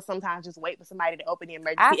 but I would sometimes just wait for somebody to open the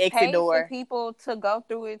emergency exit door. I paid for people to go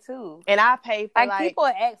through it too. And I paid for people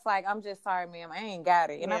ask like, I'm just sorry, ma'am, I ain't got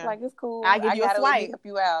it. And I'm like, it's cool. I give you a swipe. Help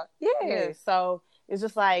you out. Yeah. So it's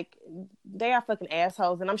just like, they are fucking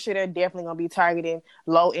assholes. And I'm sure they're definitely going to be targeting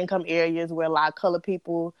low income areas where a lot of colored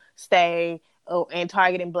people stay, and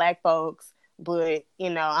targeting black folks. But,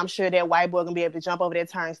 I'm sure that white boy going to be able to jump over that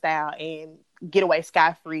turnstile and get away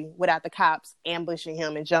scot-free without the cops ambushing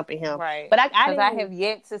him and jumping him. Right. But I have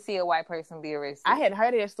yet to see a white person be arrested. I hadn't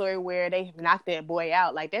heard of that story where they knocked that boy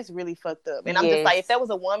out. Like, that's really fucked up. And I'm just like, if that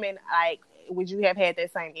was a woman, like, would you have had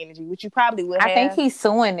that same energy? Which you probably would have. I think he's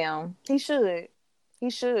suing them. He should.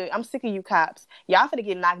 I'm sick of you cops. Y'all finna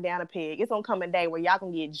get knocked down a peg. It's gonna come a day where y'all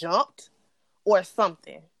gonna get jumped or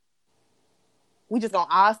something. We just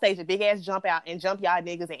gonna all stage a big ass jump out and jump y'all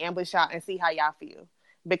niggas and ambush y'all and see how y'all feel.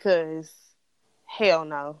 Because hell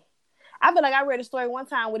no. I feel like I read a story one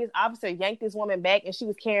time where this officer yanked this woman back and she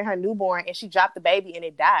was carrying her newborn and she dropped the baby and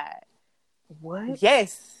it died. What?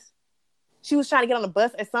 Yes. She was trying to get on the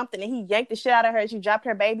bus or something and he yanked the shit out of her and she dropped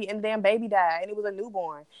her baby and the damn baby died and it was a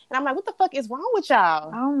newborn. And I'm like, what the fuck is wrong with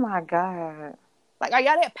y'all? Oh my God. Like, are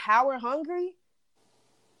y'all that power hungry?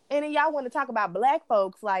 And then y'all want to talk about black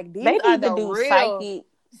folks like these they are need the to do real savages.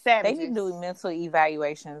 They need to do mental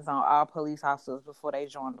evaluations on all police officers before they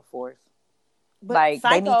join the force. But like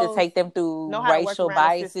they need to take them through racial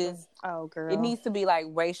biases. Oh, girl. It needs to be like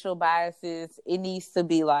racial biases. It needs to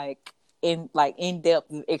be like in depth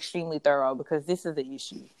and extremely thorough, because this is the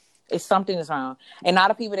issue. It's something that's wrong. And all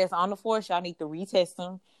the people that's on the force, y'all need to retest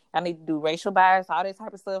them. Y'all need to do racial bias, all this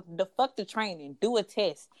type of stuff. Fuck the training. Do a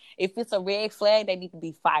test. If it's a red flag, they need to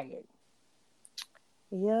be fired.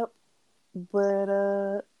 Yep.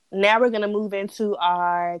 But now we're going to move into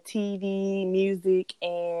our TV, music,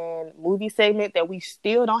 and movie segment that we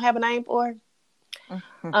still don't have a name for.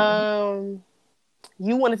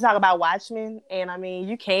 You want to talk about Watchmen, and I mean,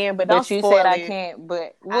 you can, but don't spoil it. I can't,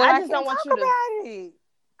 but I just don't want you to. About it.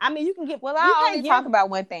 I mean, you can get. Well, I only talk about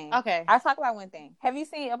one thing. Okay. I talk about one thing. Have you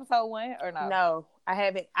seen episode 1 or no? No, I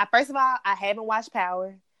haven't. First of all, I haven't watched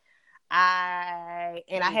Power. I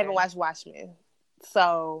haven't watched Watchmen.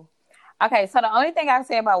 So. Okay, so the only thing I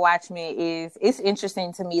say about Watchmen is it's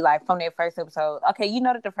interesting to me, like, from that first episode. Okay, you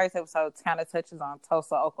know that the first episode kind of touches on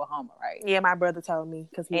Tulsa, Oklahoma, right? Yeah, my brother told me.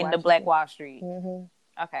 In the Black Wall Street.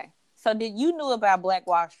 Mm-hmm. Okay. So you knew about Black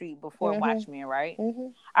Wall Street before Watchmen, right? Mm-hmm.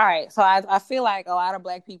 All right. So I feel like a lot of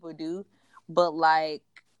Black people do. But, like,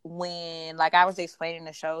 when, like, I was explaining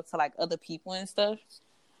the show to, like, other people and stuff,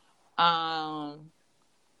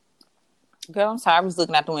 girl, I'm sorry, I was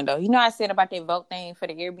looking out the window. You know I said about that vote thing for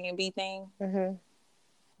the Airbnb thing? Mm-hmm.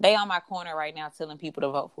 They on my corner right now telling people to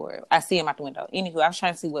vote for it. I see them out the window. Anywho, I was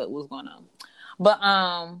trying to see what was going on. But,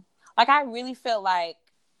 like, I really felt like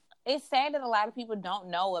it's sad that a lot of people don't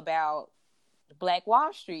know about Black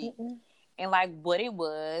Wall Street and, like, what it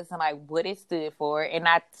was and, like, what it stood for. And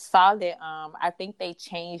I saw that I think they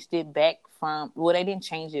changed it back from... Well, they didn't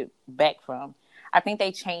change it back from. I think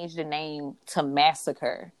they changed the name to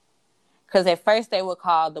Massacre. Because at first they were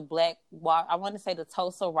called the I want to say the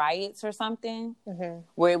Tulsa Riots or something,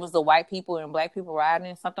 where it was the white people and Black people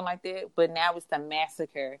rioting, something like that. But now it's the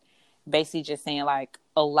Massacre, basically just saying, like,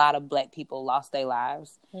 a lot of Black people lost their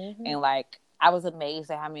lives. And, like, I was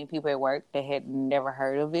amazed at how many people at work that had never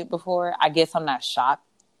heard of it before. I guess I'm not shocked,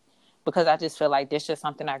 because I just feel like this is just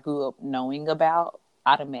something I grew up knowing about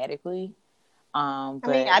automatically. But I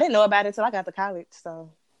mean, I didn't know about it until I got to college,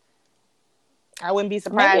 so... I wouldn't be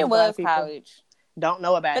surprised. Maybe it was college. Don't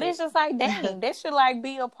know about it. But it's just like, dang, this should, like,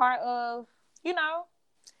 be a part of, you know.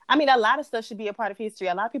 I mean, a lot of stuff should be a part of history.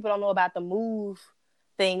 A lot of people don't know about the move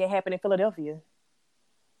thing that happened in Philadelphia.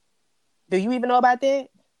 Do you even know about that?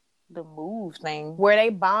 The move thing? Where they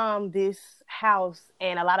bombed this house,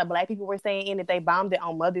 and a lot of Black people were saying that they bombed it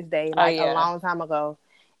on Mother's Day, like, a long time ago.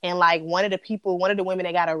 And, like, one of the women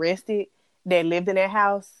that got arrested that lived in their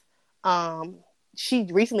house, she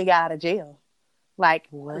recently got out of jail. Like,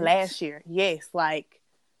 last year. Yes, like,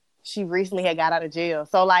 she recently had got out of jail.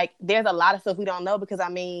 So, like, there's a lot of stuff we don't know, because, I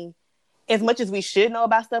mean, as much as we should know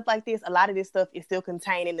about stuff like this, a lot of this stuff is still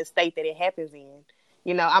contained in the state that it happens in.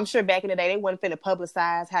 You know, I'm sure back in the day, they weren't finna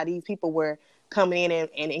publicize how these people were coming in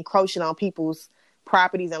and encroaching on people's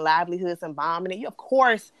properties and livelihoods and bombing it. Of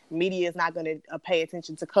course, media is not going to pay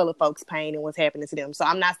attention to color folks' pain and what's happening to them. So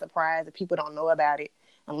I'm not surprised that people don't know about it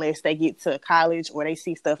unless they get to college or they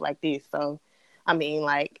see stuff like this. So, I mean,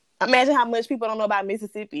 like, imagine how much people don't know about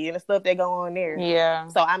Mississippi and the stuff that go on there. Yeah.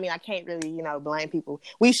 So, I mean, I can't really, you know, blame people.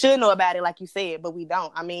 We should know about it, like you said, but we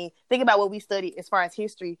don't. I mean, think about what we studied as far as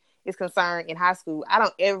history is concerned in high school. I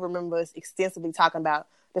don't ever remember us extensively talking about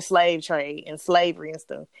the slave trade and slavery and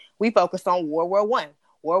stuff. We focused on World War I,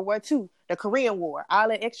 World War II, the Korean War, all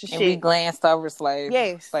that extra shit. And we glanced over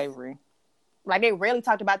slavery. Like, they rarely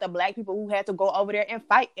talked about the Black people who had to go over there and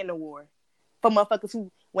fight in the war. For motherfuckers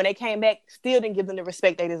who, when they came back, still didn't give them the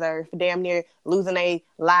respect they deserve for damn near losing their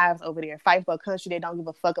lives over there, fighting for a country that don't give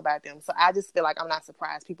a fuck about them. So I just feel like I'm not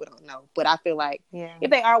surprised people don't know. But I feel like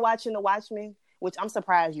if they are watching The Watchmen, which I'm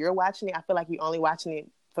surprised you're watching it, I feel like you're only watching it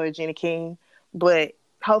for Regina King. But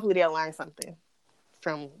hopefully they'll learn something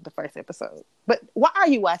from the first episode. But why are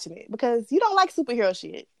you watching it? Because you don't like superhero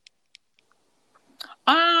shit.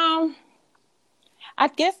 I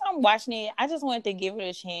guess I'm watching it. I just wanted to give it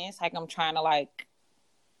a chance. Like, I'm trying to, like,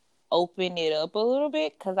 open it up a little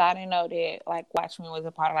bit, because I didn't know that, like, Watchmen was a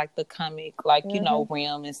part of, like, the comic, like, you know,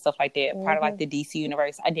 realm and stuff like that. Part of, like, the DC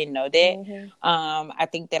universe. I didn't know that. I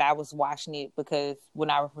think that I was watching it because when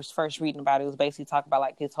I was first reading about it, it was basically talking about,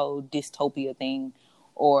 like, this whole dystopia thing,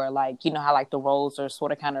 or, like, you know how, like, the roles are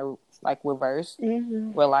sort of kind of, like, reversed,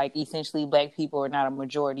 where, like, essentially Black people are not a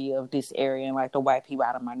majority of this area, and, like, the white people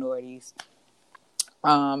are the minorities.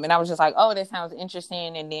 And I was just like, oh, that sounds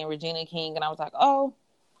interesting. And then Regina King, and I was like, oh,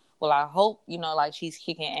 well, I hope, you know, like, she's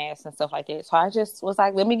kicking ass and stuff like that. So I just was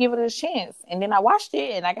like, let me give it a chance. And then I watched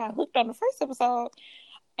it, and I got hooked on the first episode,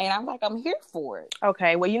 and I'm like, I'm here for it.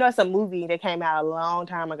 Okay, well, you know, it's a movie that came out a long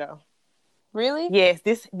time ago. Really? Yes,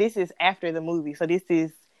 this is after the movie. So this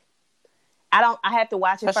is I have to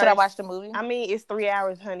watch it first. Should I watch the movie? I mean, it's 3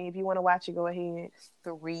 hours, honey. If you want to watch it, go ahead.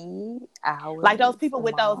 3 hours. Like those people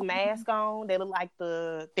with those masks on, they look like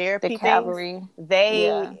the therapy the cavalry. Things.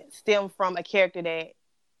 They stem from a character that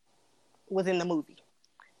was in the movie.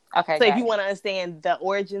 Okay. So if you want to understand the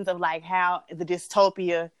origins of like how the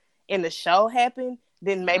dystopia in the show happened,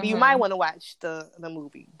 then maybe you might want to watch the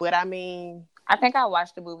movie. But I mean, I think I'll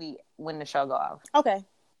watch the movie when the show go off. Okay,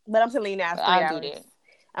 but I'm telling you now, it's 3 hours. Do that.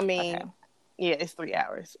 I mean. Okay. Yeah, it's 3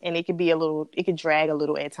 hours, and it could drag a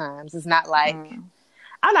little at times. It's not like,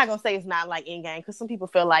 I'm not going to say it's not like Endgame, because some people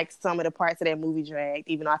feel like some of the parts of that movie dragged,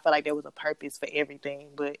 even though I feel like there was a purpose for everything,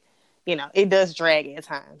 but, you know, it does drag at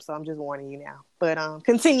times, so I'm just warning you now. But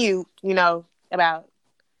continue, you know, about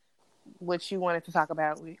what you wanted to talk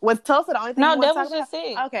about. Was Tulsa the only thing you wanted to talk about? No, that was just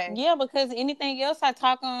it. Okay. Yeah, because anything else I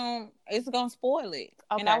talk on, it's going to spoil it,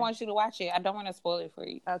 and I want you to watch it. I don't want to spoil it for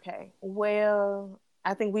you. Okay, well...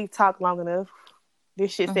 I think we've talked long enough.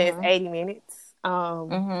 This shit says 80 minutes.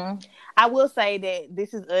 I will say that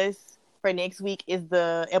This Is Us for next week is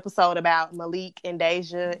the episode about Malik and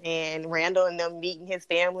Deja and Randall and them meeting his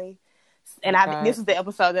family. And this was the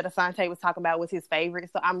episode that Asante was talking about was his favorite.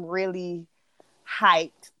 So I'm really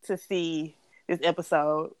hyped to see this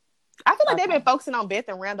episode. I feel like they've been focusing on Beth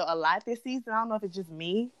and Randall a lot this season. I don't know if it's just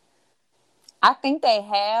me. I think they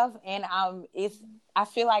have, and I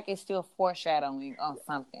feel like it's still foreshadowing on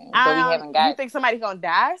something, but we haven't got. You think somebody's gonna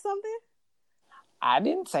die or something? I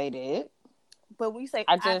didn't say that. But when you say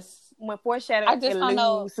when foreshadowing, I just don't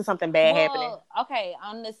know to something bad happening. Okay,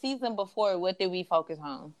 on the season before, what did we focus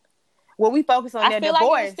on? Well, we focus on their divorce. I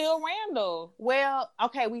feel like it's still Randall. Well,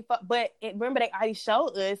 okay, but remember they already showed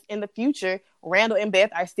us in the future Randall and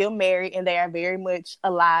Beth are still married and they are very much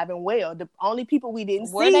alive and well. The only people we didn't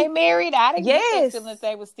see were they married. I didn't get the feeling that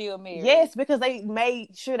they were still married. Yes, because they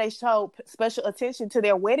made sure they showed special attention to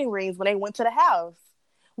their wedding rings when they went to the house.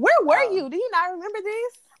 Where were you? Do you not remember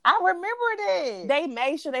this? I remember this. They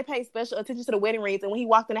made sure they paid special attention to the wedding rings, and when he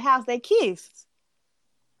walked in the house, they kissed.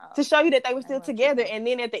 To show you that they were still together. And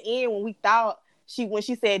then at the end, when we thought when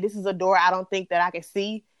she said, this is a door I don't think that I can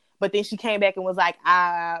see, but then she came back and was like,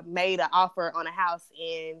 I made an offer on a house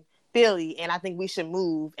in Philly and I think we should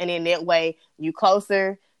move. And then that way you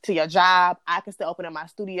closer to your job. I can still open up my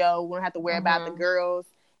studio. We don't have to worry about the girls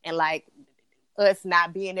and like us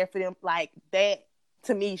not being there for them. Like that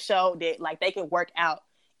to me showed that like they can work out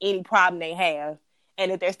any problem they have and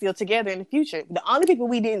that they're still together in the future. The only people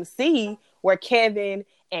we didn't see were Kevin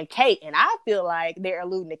and Kate, and I feel like they're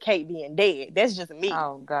alluding to Kate being dead. That's just me.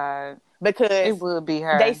 Oh, God. Because it would be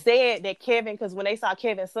her. They said that Kevin, because when they saw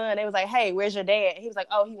Kevin's son, they was like, hey, where's your dad? He was like,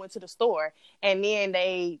 oh, he went to the store. And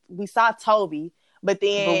then we saw Toby, but we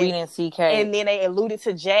didn't see Kate. And then they alluded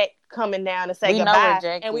to Jack coming down to say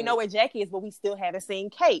goodbye. We know where Jack is, but we still haven't seen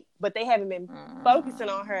Kate. But they haven't been focusing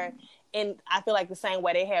on her. And I feel like the same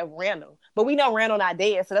way they have Randall. But we know Randall not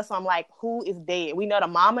dead, so that's why I'm like, who is dead? We know the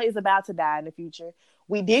mama is about to die in the future.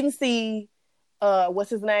 We didn't see, what's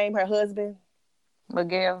his name, her husband?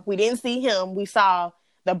 Miguel. We didn't see him. We saw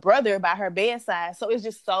the brother by her bedside. So it's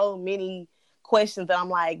just so many questions that I'm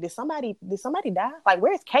like, did somebody die? Like,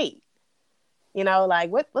 where's Kate? You know,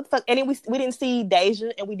 like, what the fuck? And then we didn't see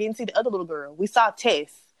Deja, and we didn't see the other little girl. We saw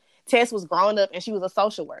Tess. Tess was grown up, and she was a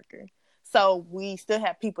social worker. So we still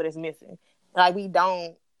have people that's missing. Like, we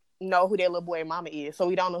don't know who their little boy mama is. So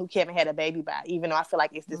we don't know who Kevin had a baby by, even though I feel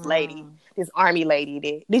like it's this lady, this army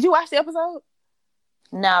lady. Did you watch the episode?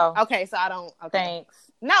 No. Okay, so I don't. Okay. Thanks.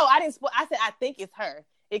 No, I didn't. I said I think it's her.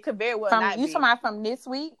 It could very well not be. You talking about from this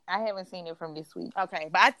week? I haven't seen it from this week. Okay,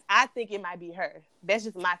 but I think it might be her. That's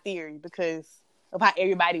just my theory because of how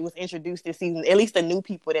everybody was introduced this season. At least the new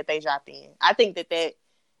people that they dropped in. I think that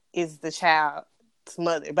is the child's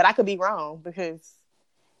mother, but I could be wrong because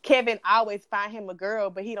Kevin always find him a girl,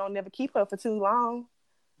 but he don't never keep her for too long.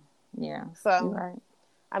 Yeah. So, right.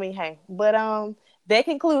 I mean, hey, but that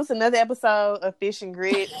concludes another episode of Fish and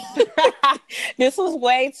Grits. This was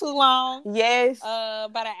way too long. Yes.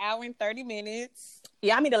 About an hour and 30 minutes.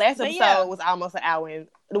 Yeah, I mean, the last episode was almost an hour.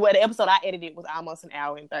 The episode I edited was almost an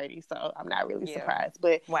hour and 30, so I'm not really surprised.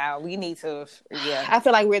 But wow, we need to, I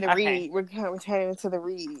feel like we're the read. We're returning to the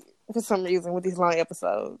read for some reason with these long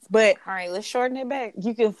episodes. But all right, let's shorten it back.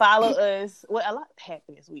 You can follow us. Well, a lot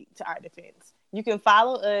happened this week to our defense. You can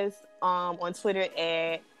follow us on Twitter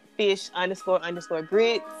at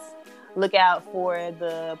fish__grits. Look out for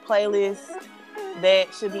the playlist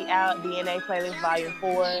that should be out. DNA playlist volume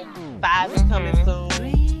 4. 5 is coming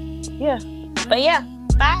soon. Yeah. But yeah,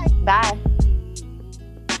 bye.